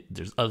him, and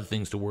there's other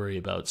things to worry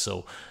about.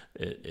 So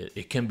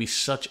it can be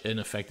such an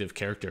effective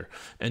character.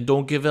 And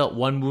don't give out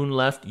 1 wound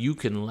left. You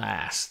can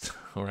last.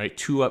 All right,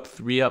 2 up,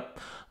 3 up,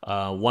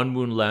 1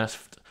 wound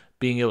left.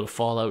 Being able to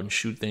fall out and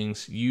shoot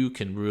things, you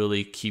can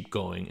really keep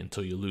going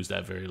until you lose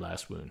that very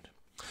last wound.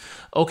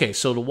 Okay,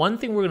 so the one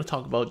thing we're going to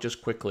talk about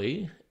just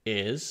quickly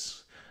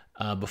is,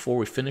 before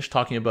we finish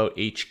talking about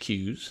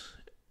HQs,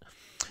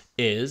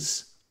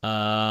 is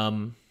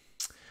the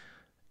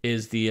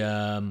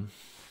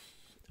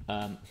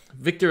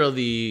Victor of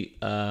the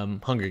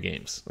Hunger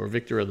Games, or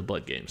Victor of the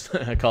Blood Games.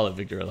 I call it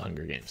Victor of the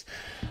Hunger Games,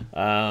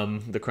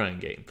 the crying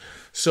game.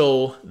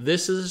 So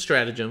this is a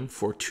stratagem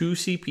for 2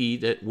 CP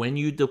that when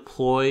you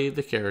deploy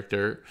the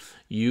character,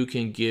 you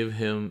can give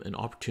him an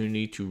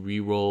opportunity to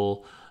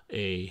reroll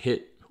a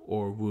hit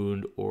or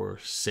wound or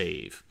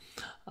save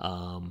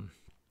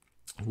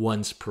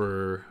once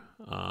per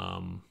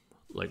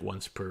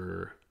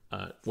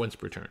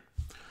turn.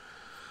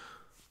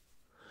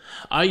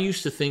 I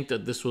used to think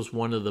that this was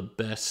one of the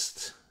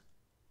best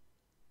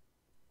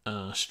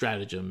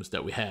stratagems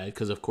that we had,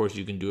 because of course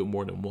you can do it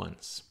more than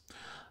once.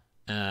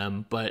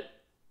 But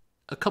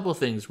a couple of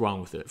things wrong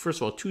with it. First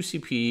of all, 2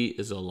 CP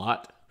is a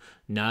lot.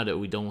 Now that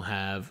we don't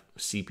have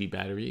CP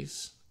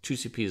batteries, 2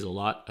 CP is a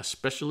lot.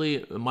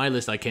 Especially in my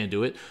list, I can't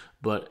do it,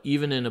 but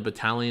even in a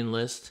battalion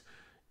list,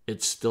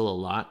 it's still a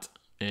lot.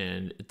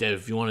 And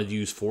if you want to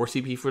use 4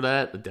 CP for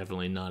that,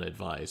 definitely not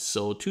advised.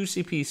 So 2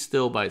 CP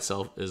still by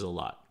itself is a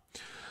lot.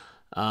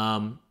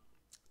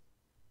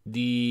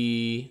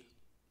 The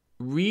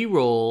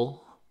reroll,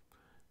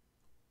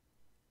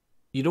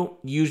 you don't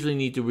usually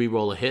need to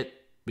reroll a hit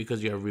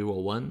because you have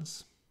reroll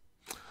 1s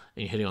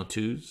and you're hitting on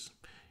 2s.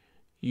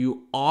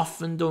 You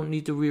often don't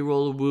need to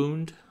reroll a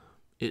wound.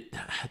 It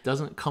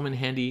doesn't come in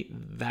handy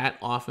that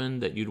often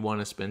that you'd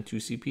want to spend 2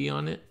 CP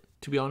on it,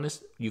 to be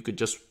honest. You could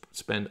just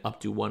spend up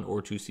to 1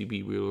 or 2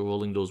 CP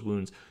rerolling those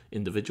wounds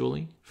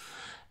individually.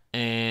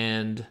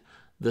 And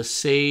the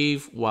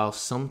save, while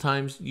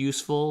sometimes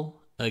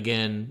useful,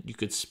 again, you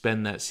could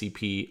spend that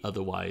CP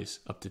otherwise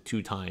up to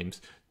 2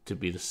 times to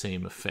be the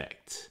same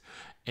effect.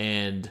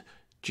 And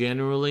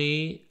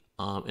generally,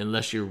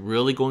 unless you're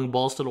really going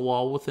balls to the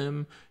wall with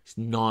him, he's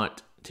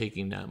not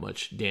taking that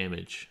much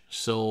damage.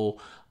 So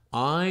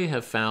I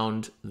have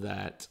found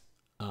that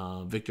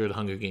Victor of the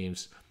Hunger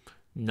Games,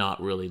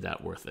 not really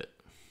that worth it.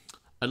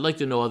 I'd like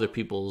to know other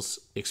people's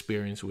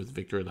experience with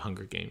Victor of the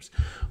Hunger Games,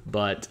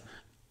 but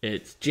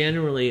it's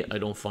generally, I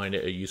don't find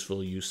it a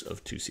useful use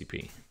of 2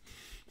 CP.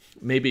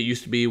 Maybe it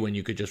used to be when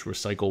you could just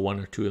recycle 1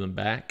 or 2 of them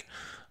back,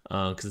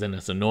 because then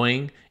that's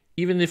annoying.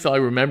 Even if I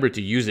remember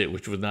to use it,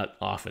 which was not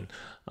often.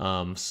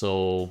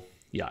 So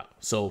yeah,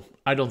 so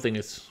I don't think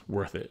it's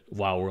worth it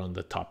while we're on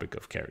the topic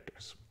of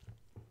characters.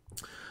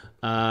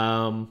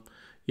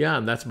 Yeah,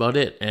 and that's about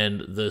it.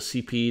 And the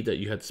CP that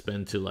you had to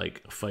spend to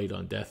like fight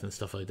on death and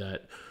stuff like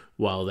that,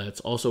 while that's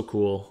also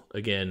cool,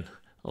 again,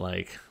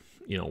 like,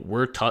 you know,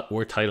 we're tight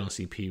on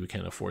CP. We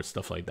can't afford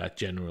stuff like that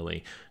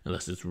generally,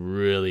 unless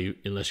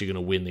you're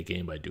gonna win the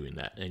game by doing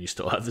that, and you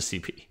still have the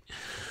CP.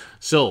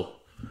 So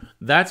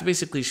that's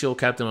basically Shield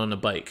Captain on the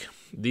bike.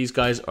 These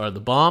guys are the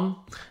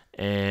bomb,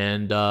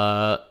 and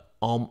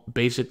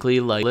basically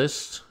like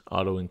list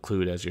auto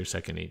include as your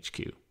second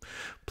HQ.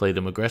 Play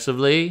them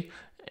aggressively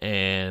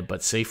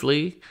but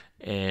safely,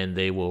 and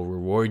they will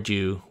reward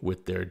you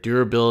with their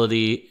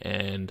durability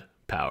and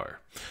power.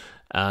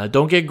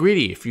 Don't get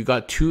greedy. If you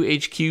got 2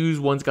 HQs,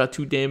 one's got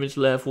 2 damage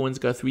left, one's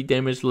got 3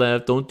 damage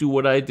left, don't do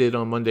what I did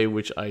on Monday,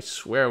 which I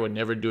swear I would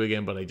never do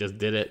again, but I just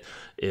did it,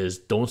 is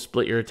don't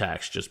split your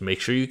attacks. Just make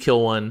sure you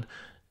kill one.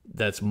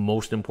 That's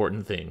most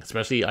important thing,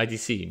 especially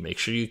IDC. Make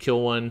sure you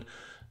kill one.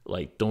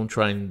 Like, don't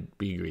try and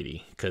be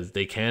greedy, because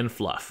they can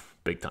fluff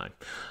big time.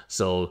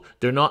 So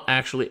they're not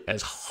actually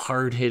as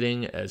hard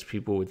hitting as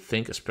people would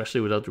think, especially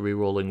without the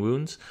re-rolling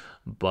wounds,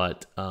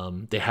 but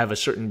they have a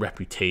certain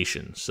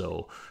reputation.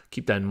 So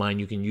keep that in mind.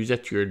 You can use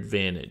that to your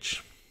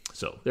advantage.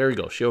 So there we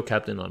go. Shield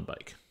Captain on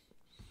bike.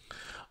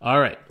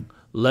 All right,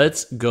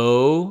 let's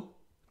go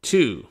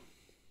to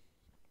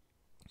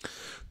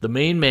the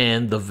main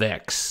man, the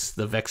Vex,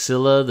 the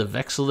Vexilla, the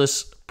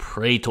Vexillus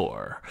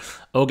Praetor.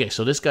 Okay,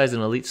 so this guy's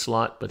an elite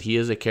slot, but he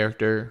is a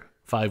character,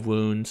 5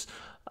 wounds,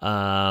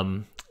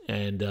 and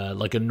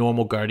like a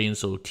normal guardian,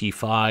 so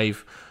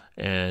T5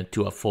 and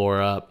 2 up,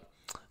 4 up.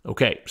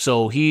 Okay,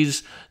 so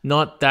he's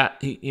not that,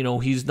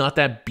 he's not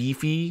that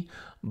beefy,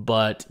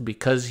 but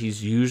because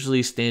he's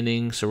usually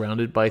standing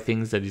surrounded by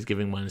things that he's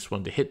giving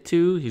 -1 to hit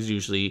to, he's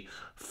usually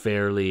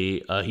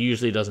fairly, he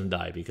usually doesn't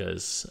die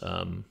because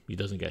he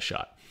doesn't get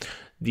shot.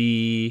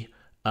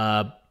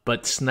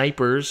 But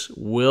snipers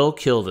will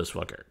kill this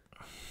fucker.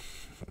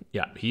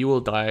 Yeah, he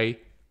will die.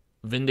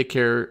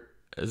 Vindicare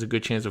has a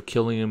good chance of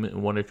killing him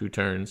in 1 or 2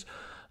 turns.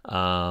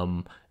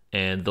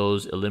 And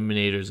those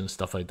eliminators and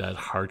stuff like that,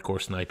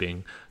 hardcore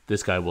sniping,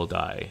 this guy will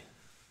die.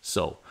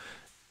 So,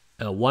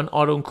 one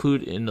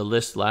auto-include in the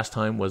list last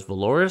time was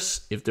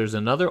Valoris. If there's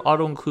another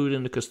auto-include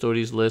in the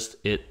Custodes list,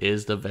 it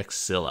is the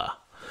Vexilla.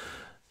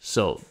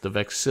 So, the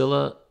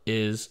Vexilla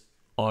is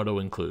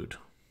auto-include.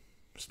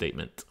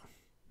 Statement.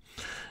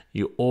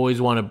 You always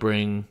want to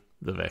bring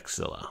the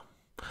Vexilla.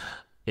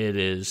 It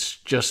is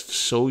just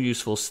so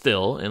useful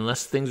still,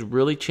 unless things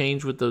really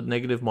change with the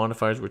negative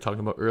modifiers we were talking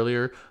about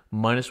earlier.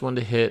 -1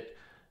 to hit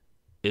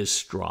is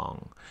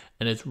strong.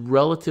 And it's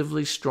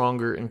relatively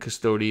stronger in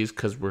Custodes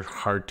because we're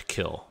hard to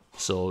kill.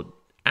 So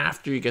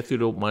after you get through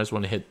the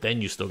 -1 to hit,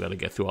 then you still got to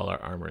get through all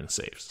our armor and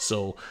saves.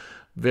 So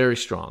very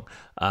strong.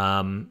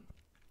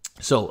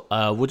 So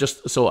I'm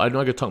not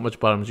going to talk much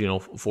about him,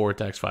 4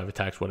 attacks, 5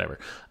 attacks, whatever.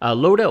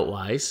 Loadout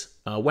wise,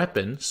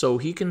 weapon, so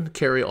he can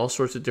carry all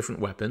sorts of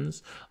different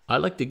weapons. I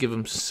like to give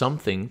him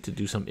something to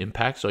do some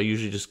impact, so I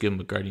usually just give him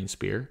a Guardian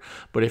Spear.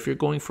 But if you're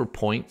going for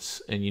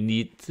points and you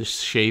need to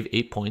shave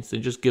 8 points,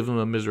 then just give him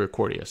a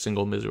Misericordia,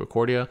 single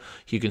Misericordia.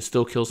 He can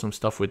still kill some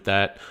stuff with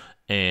that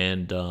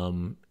and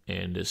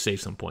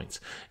save some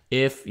points.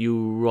 If you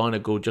want to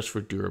go just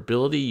for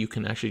durability, you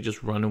can actually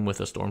just run him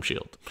with a Storm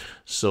Shield.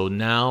 So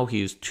now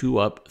he's 2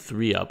 up,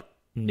 3 up,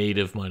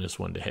 native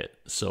 -1 to hit.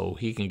 So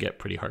he can get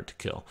pretty hard to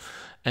kill.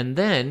 And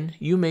then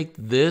you make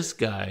this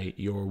guy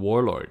your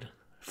Warlord.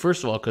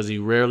 First of all, because he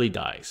rarely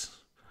dies.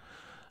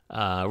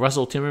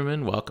 Russell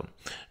Timmerman, welcome.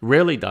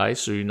 Rarely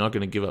dies, so you're not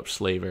going to give up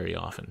Slay very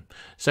often.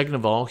 Second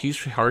of all, he's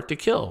hard to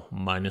kill.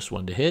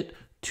 -1 to hit,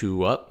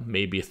 2 up,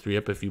 maybe a 3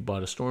 up if you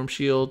bought a Storm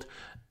Shield.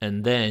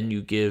 And then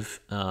you give,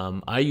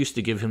 I used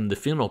to give him the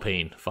Funeral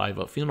Pain, 5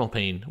 up Funeral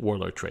Pain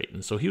Warlord trait.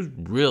 And so he was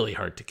really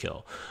hard to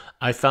kill.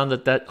 I found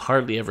that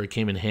hardly ever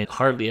came in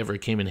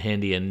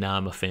handy, and now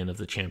I'm a fan of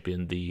the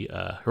champion, the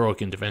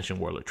Heroic Intervention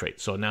Warlord trait.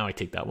 So now I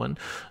take that one.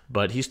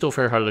 But he's still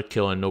fair hard to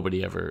kill, and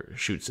nobody ever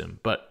shoots him.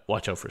 But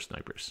watch out for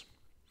snipers.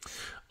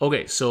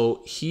 Okay,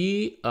 so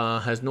he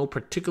has no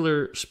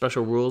particular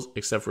special rules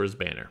except for his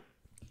banner.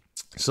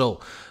 So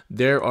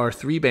there are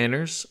 3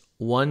 banners.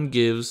 One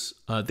gives,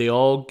 they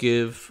all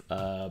give,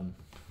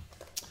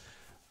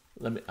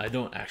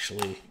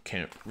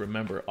 can't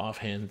remember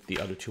offhand the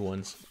other 2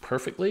 ones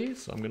perfectly,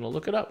 so I'm going to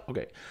look it up.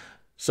 Okay,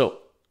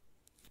 so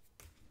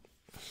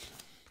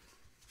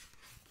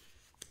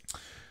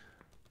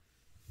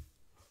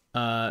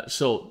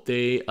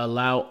they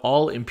allow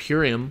all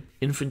Imperium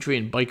infantry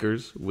and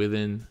bikers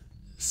within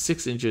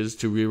 6 inches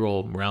to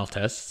reroll morale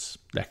tests.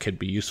 That could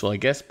be useful, I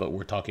guess, but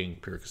we're talking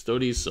pure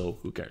Custodes, so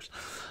who cares?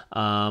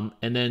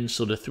 And then,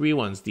 so the 3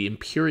 ones, the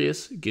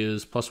Imperious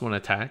gives +1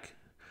 attack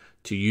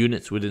to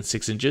units within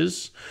 6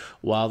 inches.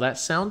 While that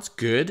sounds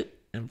good,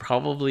 and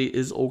probably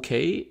is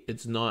okay.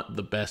 It's not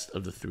the best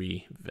of the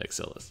 3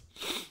 Vexillas.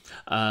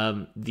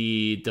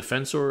 The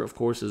Defensor, of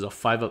course, is a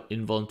 5-up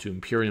invuln to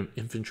Imperium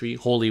Infantry,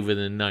 wholly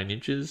within 9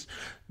 inches.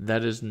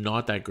 That is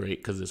not that great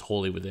because it's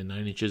wholly within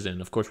 9 inches.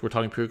 And of course, we're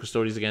talking pure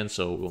Custodes again,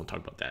 so we won't talk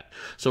about that.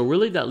 So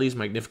really, that leaves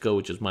Magnifico,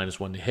 which is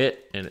 -1 to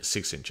hit, and it's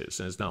 6 inches.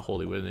 And it's not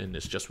wholly within,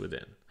 it's just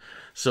within.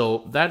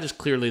 So that is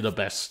clearly the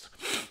best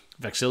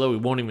Vexilla. We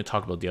won't even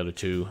talk about the other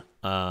 2.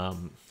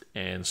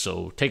 And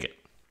so take it.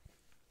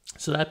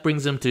 So that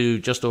brings him to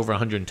just over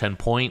 110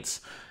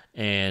 points,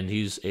 and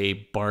he's a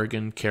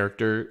bargain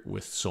character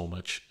with so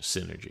much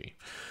synergy.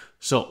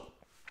 So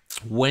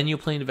when you're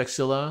playing the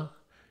Vexilla,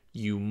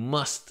 you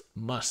must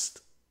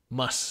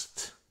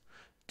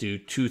do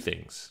 2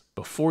 things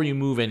before you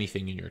move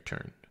anything in your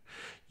turn.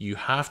 You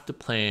have to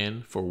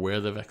plan for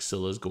where the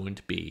Vexilla is going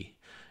to be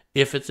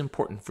if it's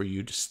important for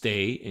you to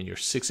stay in your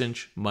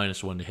 6-inch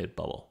 -1 to hit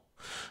bubble.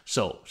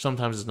 So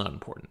sometimes it's not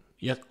important.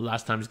 Yet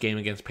last time's game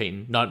against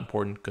Peyton, not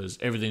important because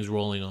everything's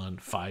rolling on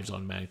 5s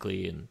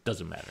automatically and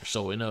doesn't matter.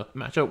 So in a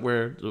matchup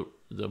where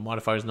the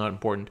modifier is not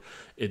important,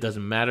 it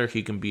doesn't matter.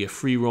 He can be a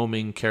free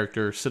roaming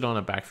character, sit on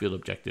a backfield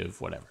objective,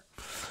 whatever.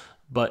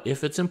 But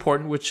if it's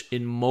important, which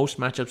in most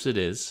matchups it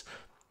is,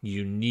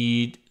 you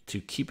need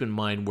to keep in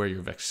mind where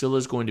your Vexilla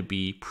is going to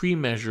be,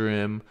 pre-measure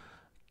him,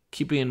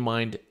 keeping in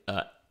mind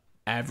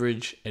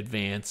average,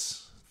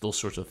 advance, those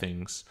sorts of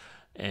things,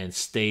 and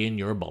stay in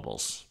your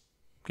bubbles.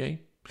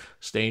 Okay?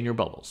 Stay in your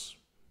bubbles.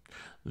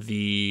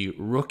 The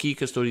rookie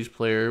Custodes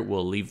player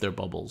will leave their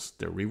bubbles,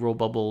 their reroll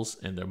bubbles,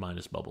 and their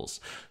minus bubbles.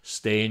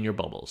 Stay in your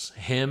bubbles.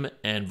 Him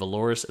and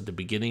Valoris at the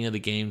beginning of the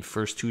game,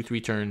 first 2-3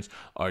 turns,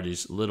 are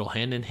these little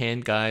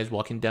hand-in-hand guys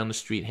walking down the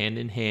street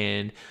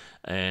hand-in-hand,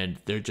 and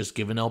they're just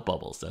giving out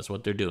bubbles. That's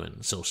what they're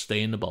doing. So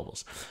stay in the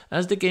bubbles.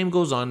 As the game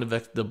goes on,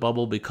 the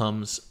bubble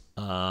becomes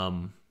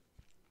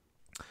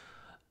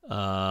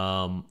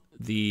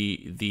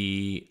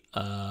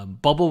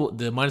bubble,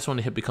 the -1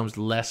 to hit becomes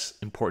less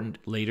important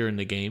later in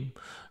the game.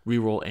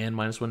 Reroll and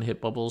 -1 to hit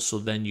bubbles, so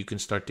then you can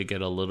start to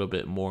get a little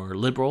bit more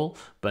liberal.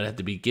 But at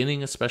the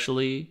beginning,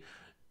 especially,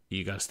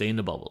 you gotta stay in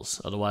the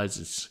bubbles. Otherwise,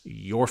 it's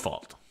your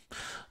fault.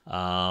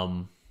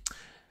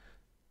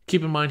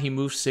 Keep in mind he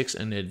moves 6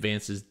 and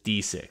advances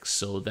D6.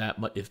 So that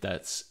if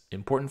that's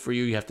important for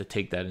you, you have to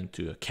take that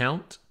into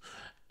account.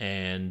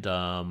 And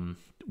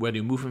whether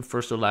you move him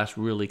first or last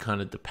really kind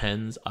of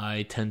depends.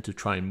 I tend to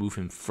try and move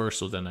him first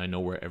so then I know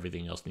where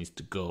everything else needs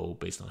to go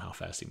based on how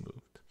fast he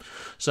moved.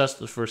 So that's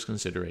the first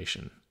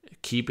consideration,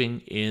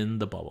 keeping in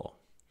the bubble.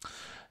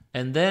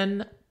 And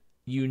then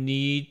you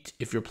need,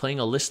 if you're playing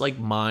a list like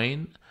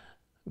mine,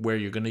 where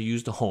you're going to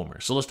use the Homer.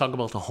 So let's talk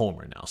about the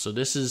Homer now. So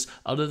this is,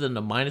 other than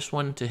the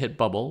 -1 to hit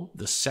bubble,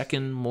 the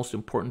second most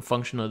important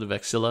function of the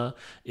Vexilla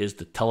is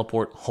the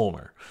teleport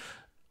Homer.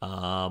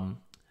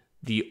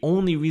 The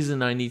only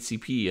reason I need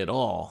CP at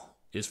all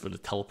is for the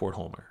teleport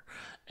Homer.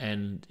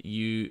 And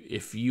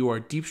if you are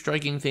deep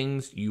striking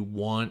things, you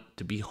want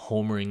to be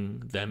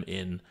homering them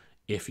in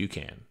if you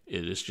can.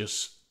 It is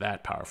just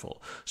that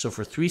powerful. So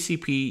for 3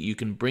 CP, you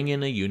can bring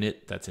in a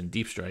unit that's in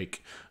deep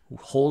strike,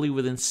 wholly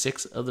within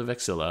 6 of the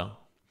Vexilla,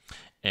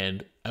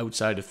 and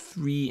outside of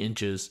 3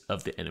 inches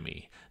of the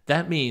enemy.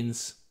 That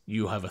means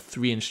you have a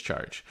 3-inch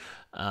charge,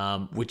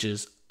 which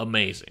is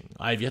amazing.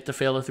 I've yet to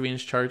fail a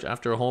 3-inch charge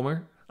after a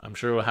Homer. I'm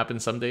sure it will happen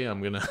someday.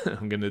 I'm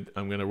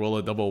gonna roll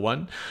a double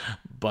 1,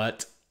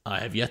 but I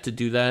have yet to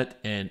do that,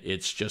 and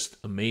it's just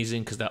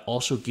amazing because that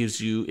also gives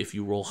you, if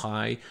you roll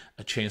high,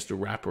 a chance to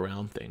wrap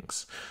around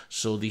things.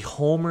 So the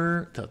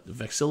Homer, the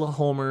Vexilla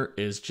Homer,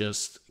 is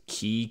just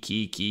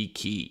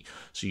key.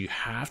 So you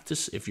have to,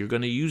 if you're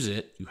going to use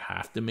it, you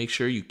have to make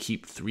sure you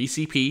keep 3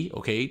 CP,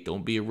 okay?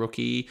 Don't be a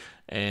rookie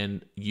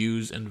and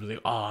use and be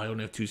like, oh, I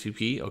only have 2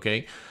 CP,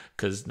 okay?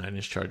 Because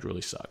 9-inch charge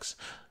really sucks.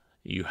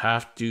 You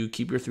have to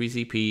keep your 3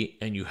 CP,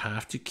 and you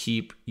have to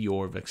keep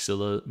your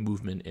Vexilla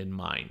movement in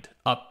mind.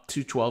 Up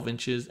to 12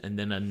 inches, and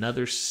then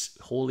another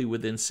wholly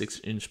within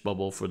 6-inch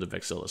bubble for the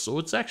Vexilla. So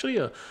it's actually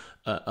a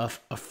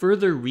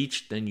further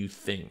reach than you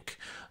think,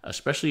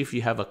 especially if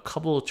you have a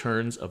couple of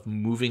turns of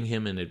moving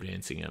him and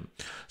advancing him.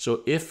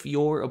 So if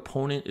your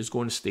opponent is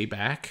going to stay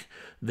back,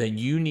 then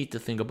you need to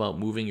think about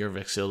moving your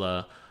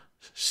Vexilla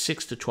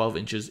 6 to 12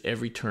 inches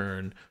every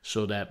turn,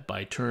 so that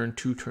by turn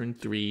 2, turn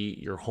 3,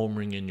 you're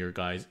homering in your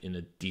guys in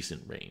a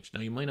decent range.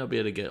 Now, you might not be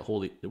able to get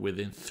wholly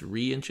within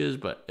 3 inches,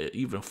 but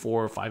even a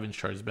 4 or 5-inch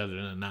charge is better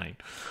than a 9.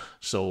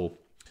 So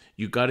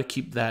you got to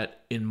keep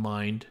that in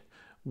mind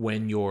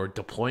when you're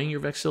deploying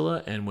your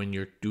Vexilla and when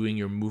you're doing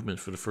your movement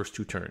for the first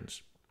 2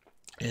 turns.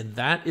 And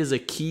that is a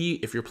key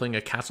if you're playing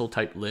a castle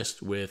type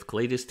list with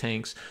Custodes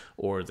tanks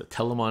or the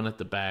Telemon at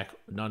the back,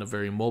 not a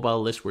very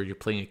mobile list where you're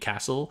playing a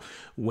castle.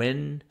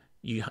 When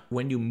you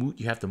move,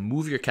 you have to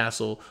move your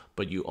castle,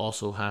 but you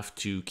also have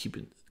to keep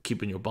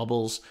in your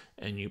bubbles,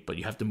 but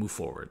you have to move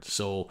forward.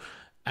 So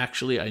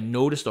actually, I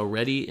noticed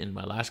already in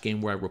my last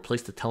game where I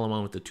replaced the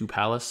Telemon with the 2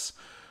 Palace,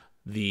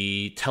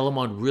 the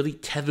Telemon really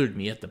tethered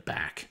me at the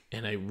back,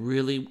 and I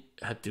really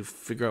had to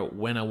figure out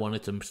when I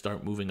wanted to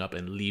start moving up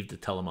and leave the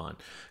Telemon,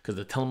 because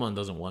the Telemon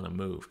doesn't want to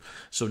move.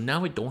 So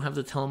now I don't have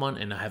the Telemon,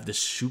 and I have this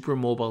super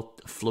mobile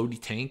floaty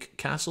tank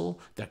castle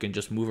that can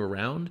just move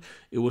around.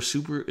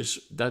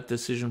 That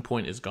decision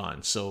point is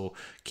gone. So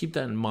keep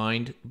that in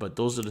mind. But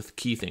those are the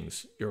key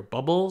things: your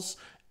bubbles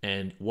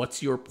and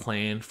what's your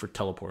plan for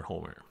teleport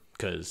Homer,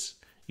 because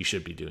you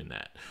should be doing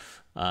that.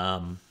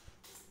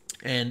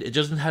 And it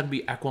doesn't have to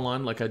be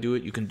Aqualon like I do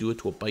it. You can do it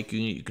to a bike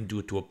unit. You can do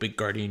it to a big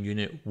Guardian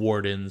unit,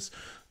 Wardens.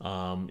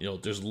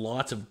 There's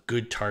lots of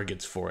good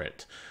targets for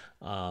it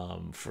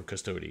for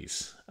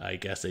Custodes. I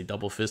guess a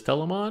double fist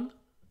Telemon.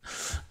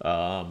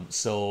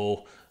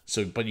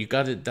 But you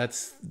got it.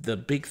 That's the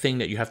big thing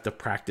that you have to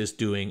practice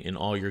doing in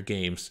all your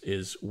games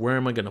is where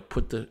am I going to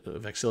put the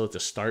Vexilla to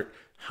start?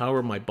 How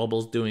are my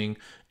bubbles doing?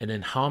 And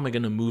then how am I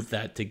going to move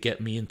that to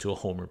get me into a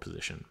Homer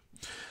position?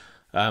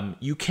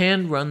 You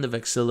can run the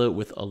Vexilla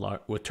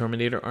with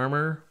Terminator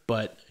armor,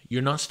 but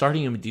you're not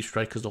starting him with Deep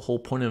Strike because the whole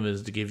point of it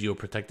is to give you a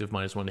protective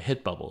 -1 to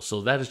hit bubble.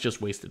 So that is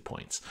just wasted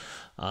points.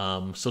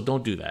 So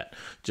don't do that.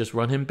 Just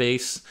run him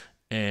base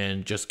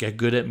and just get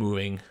good at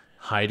moving,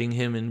 hiding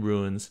him in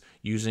ruins,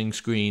 using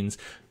screens.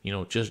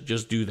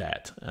 Just do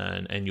that,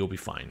 and you'll be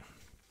fine.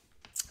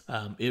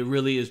 It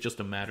really is just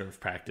a matter of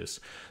practice,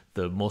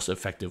 the most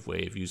effective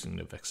way of using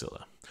the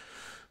Vexilla.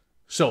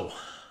 So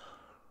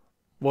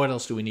what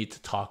else do we need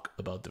to talk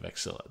about the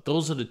Vexilla?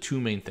 Those are the two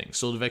main things.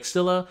 So the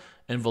Vexilla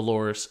and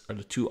Valoris are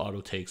the two auto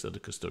takes of the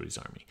Custodes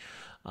army.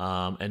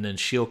 And then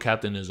Shield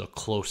Captain is a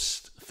close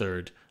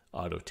third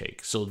auto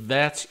take. So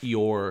that's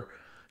your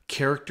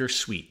character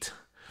suite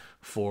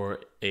for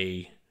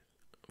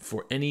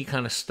any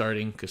kind of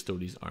starting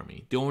Custodes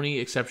army. The only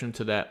exception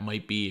to that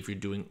might be if you're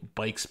doing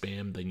bike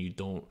spam, then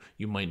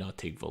you might not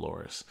take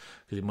Valoris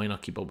because you might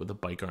not keep up with the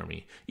bike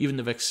army. Even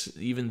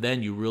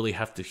then, you really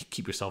have to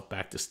keep yourself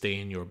back to stay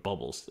in your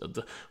bubbles.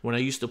 When I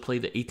used to play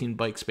the 18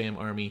 bike spam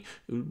army,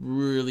 it was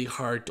really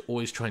hard to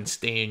always try and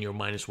stay in your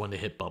 -1 to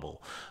hit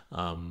bubble.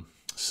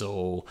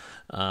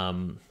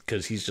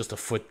 Because he's just a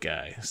foot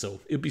guy. So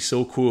it'd be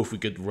so cool if we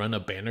could run a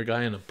banner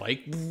guy on a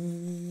bike,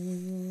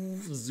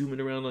 zooming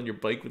around on your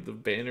bike with the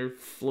banner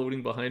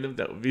floating behind him.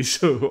 That would be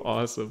so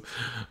awesome.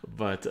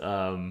 But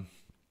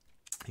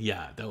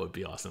yeah, that would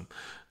be awesome.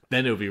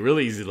 Then it would be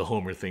really easy to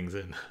homer things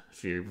in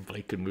if your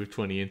bike could move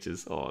 20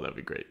 inches. Oh, that'd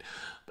be great.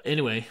 But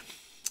anyway,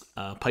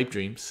 pipe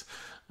dreams.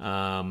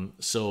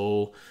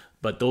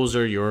 But those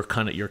are your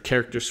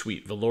character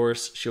suite: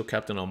 Valoris, Shield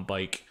Captain on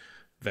bike,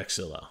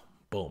 Vexilla.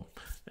 Boom.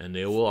 And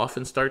they will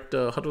often start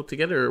huddled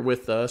together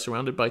with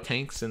surrounded by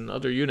tanks and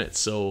other units.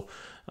 So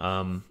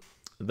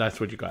that's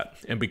what you got.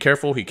 And be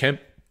careful. He can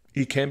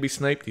be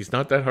sniped. He's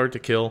not that hard to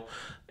kill.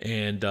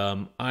 And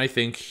I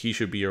think he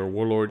should be your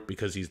Warlord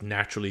because he's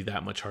naturally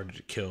that much harder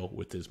to kill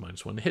with his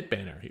 -1 to hit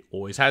banner. He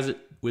always has it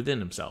within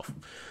himself.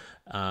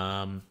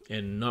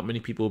 And not many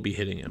people will be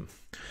hitting him.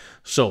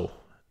 So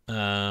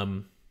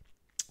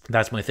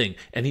that's my thing.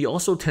 And he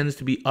also tends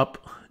to be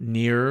up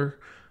near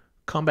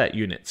combat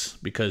units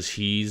because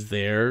he's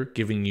there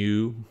keeping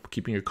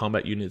your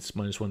combat units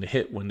 -1 to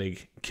hit when they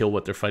kill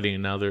what they're fighting,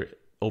 and now they're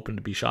open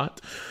to be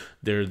shot.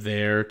 They're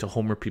there to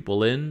homer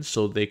people in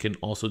so they can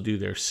also do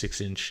their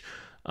 6-inch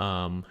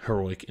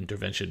heroic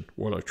intervention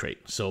warlord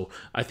trait. So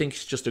I think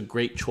it's just a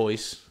great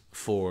choice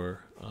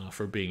for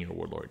being your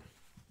Warlord.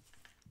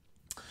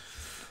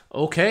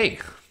 Okay,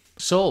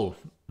 so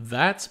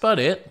that's about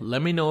it.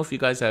 Let me know if you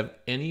guys have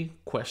any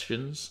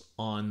questions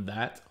on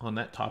that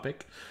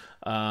topic.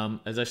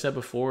 As I said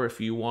before,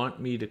 if you want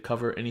me to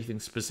cover anything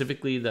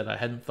specifically that I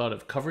hadn't thought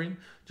of covering,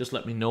 just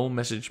let me know.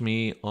 Message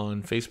me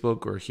on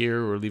Facebook or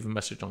here, or leave a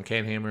message on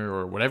CanHammer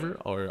or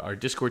whatever, or our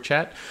Discord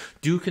chat.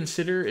 Do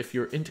consider, if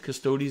you're into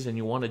Custodes and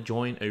you want to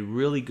join a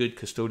really good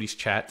Custodes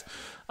chat,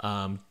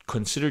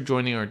 consider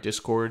joining our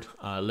Discord.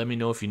 Let me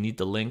know if you need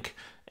the link.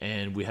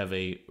 And we have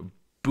a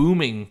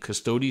booming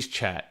Custodes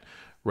chat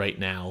right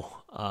now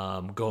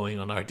going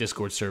on our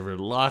Discord server.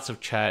 Lots of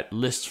chat,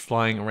 lists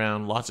flying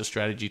around, lots of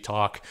strategy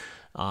talk.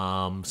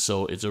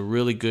 So it's a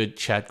really good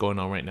chat going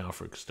on right now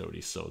for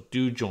Custodes. So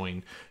do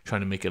join,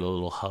 trying to make it a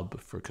little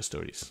hub for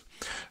Custodes.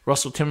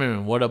 Russell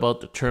Timmerman, what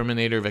about the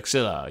Terminator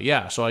Vexilla?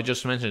 Yeah, so I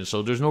just mentioned,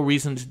 so there's no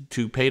reason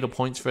to pay the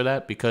points for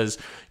that because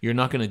you're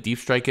not going to deep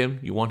strike him.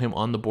 You want him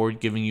on the board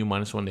giving you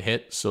 -1 to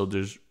hit. So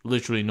there's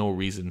literally no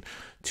reason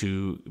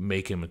to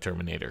make him a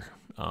Terminator.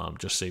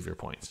 Just save your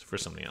points for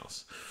something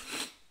else.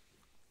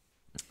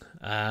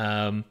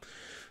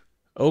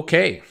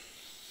 Okay.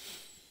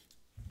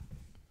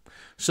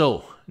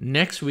 So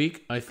next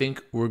week, I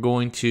think we're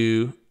going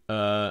to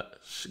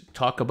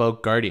talk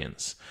about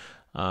Guardians.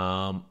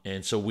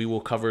 And so we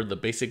will cover the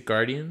basic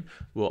Guardian.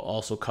 We'll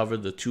also cover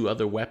the 2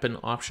 other weapon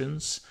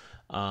options.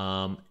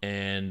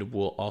 And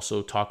we'll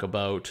also talk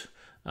about,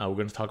 we're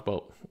going to talk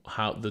about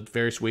how the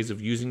various ways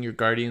of using your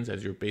Guardians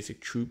as your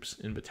basic troops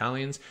in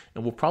battalions.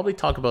 And we'll probably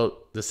talk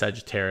about the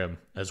Sagittarium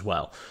as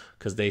well,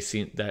 because they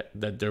seem that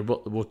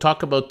we'll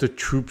talk about the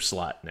troop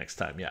slot next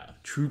time. Yeah,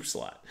 troop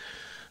slot.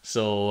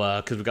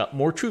 So, because we got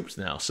more troops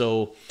now.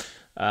 So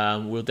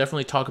we'll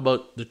definitely talk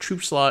about the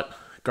troop slot,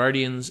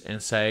 Guardians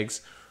and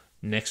SAGs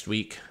next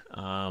week,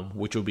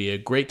 which will be a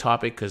great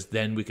topic because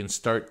then we can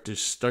start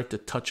to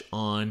touch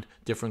on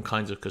different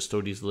kinds of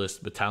Custodes lists,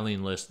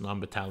 battalion lists,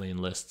 non-battalion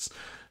lists,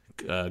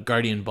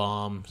 Guardian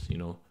bombs,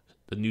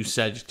 the new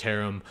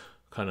Sagittarium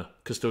kind of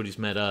Custodes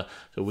meta.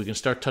 So we can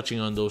start touching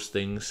on those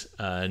things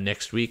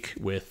next week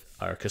with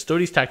our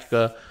Custodes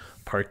Tactica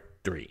Part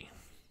 3.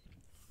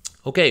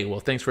 Okay, well,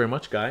 thanks very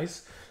much,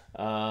 guys.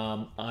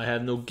 I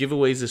have no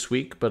giveaways this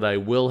week, but I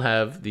will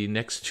have the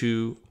next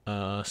two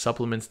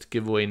supplements to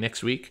give away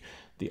next week,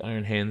 the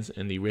Iron Hands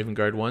and the Raven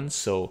Guard ones,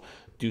 so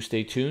do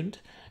stay tuned.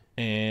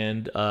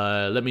 And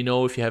let me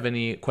know if you have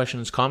any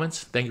questions,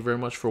 comments. Thank you very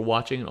much for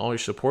watching and all your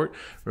support.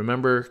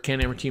 Remember,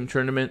 CanHammer Team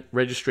Tournament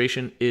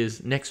registration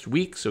is next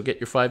week, so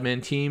get your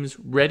 5-man teams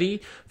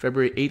ready.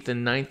 February 8th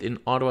and 9th in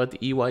Ottawa at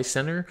the EY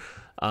Center.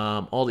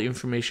 All the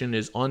information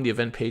is on the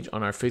event page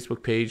on our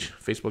Facebook page,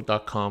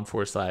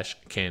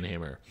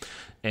 facebook.com/CanHammer.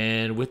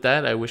 And with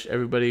that, I wish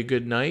everybody a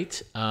good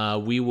night.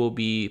 We will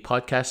be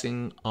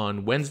podcasting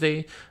on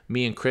Wednesday,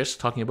 me and Chris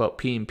talking about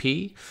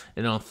P&P.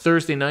 And on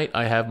Thursday night,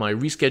 I have my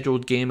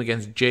rescheduled game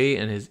against Jay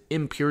and his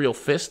Imperial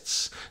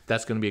Fists.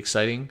 That's going to be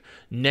exciting.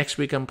 Next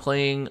week, I'm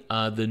playing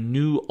the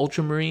new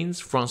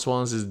Ultramarines,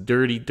 Francois's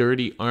Dirty,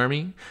 Dirty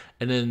Army.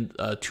 And then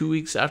 2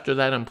 weeks after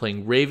that, I'm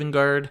playing Raven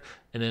Guard.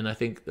 And then I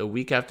think the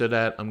week after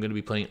that, I'm going to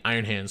be playing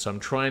Iron Hands. So I'm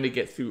trying to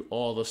get through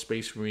all the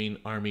Space Marine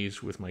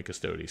armies with my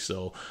Custodes.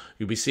 So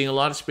you'll be seeing a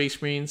lot of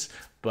Space Marines,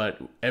 but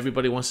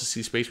everybody wants to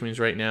see Space Marines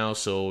right now.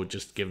 So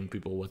just giving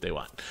people what they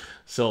want.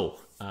 So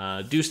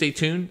do stay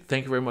tuned.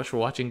 Thank you very much for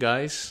watching,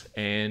 guys,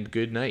 and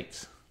good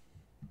night.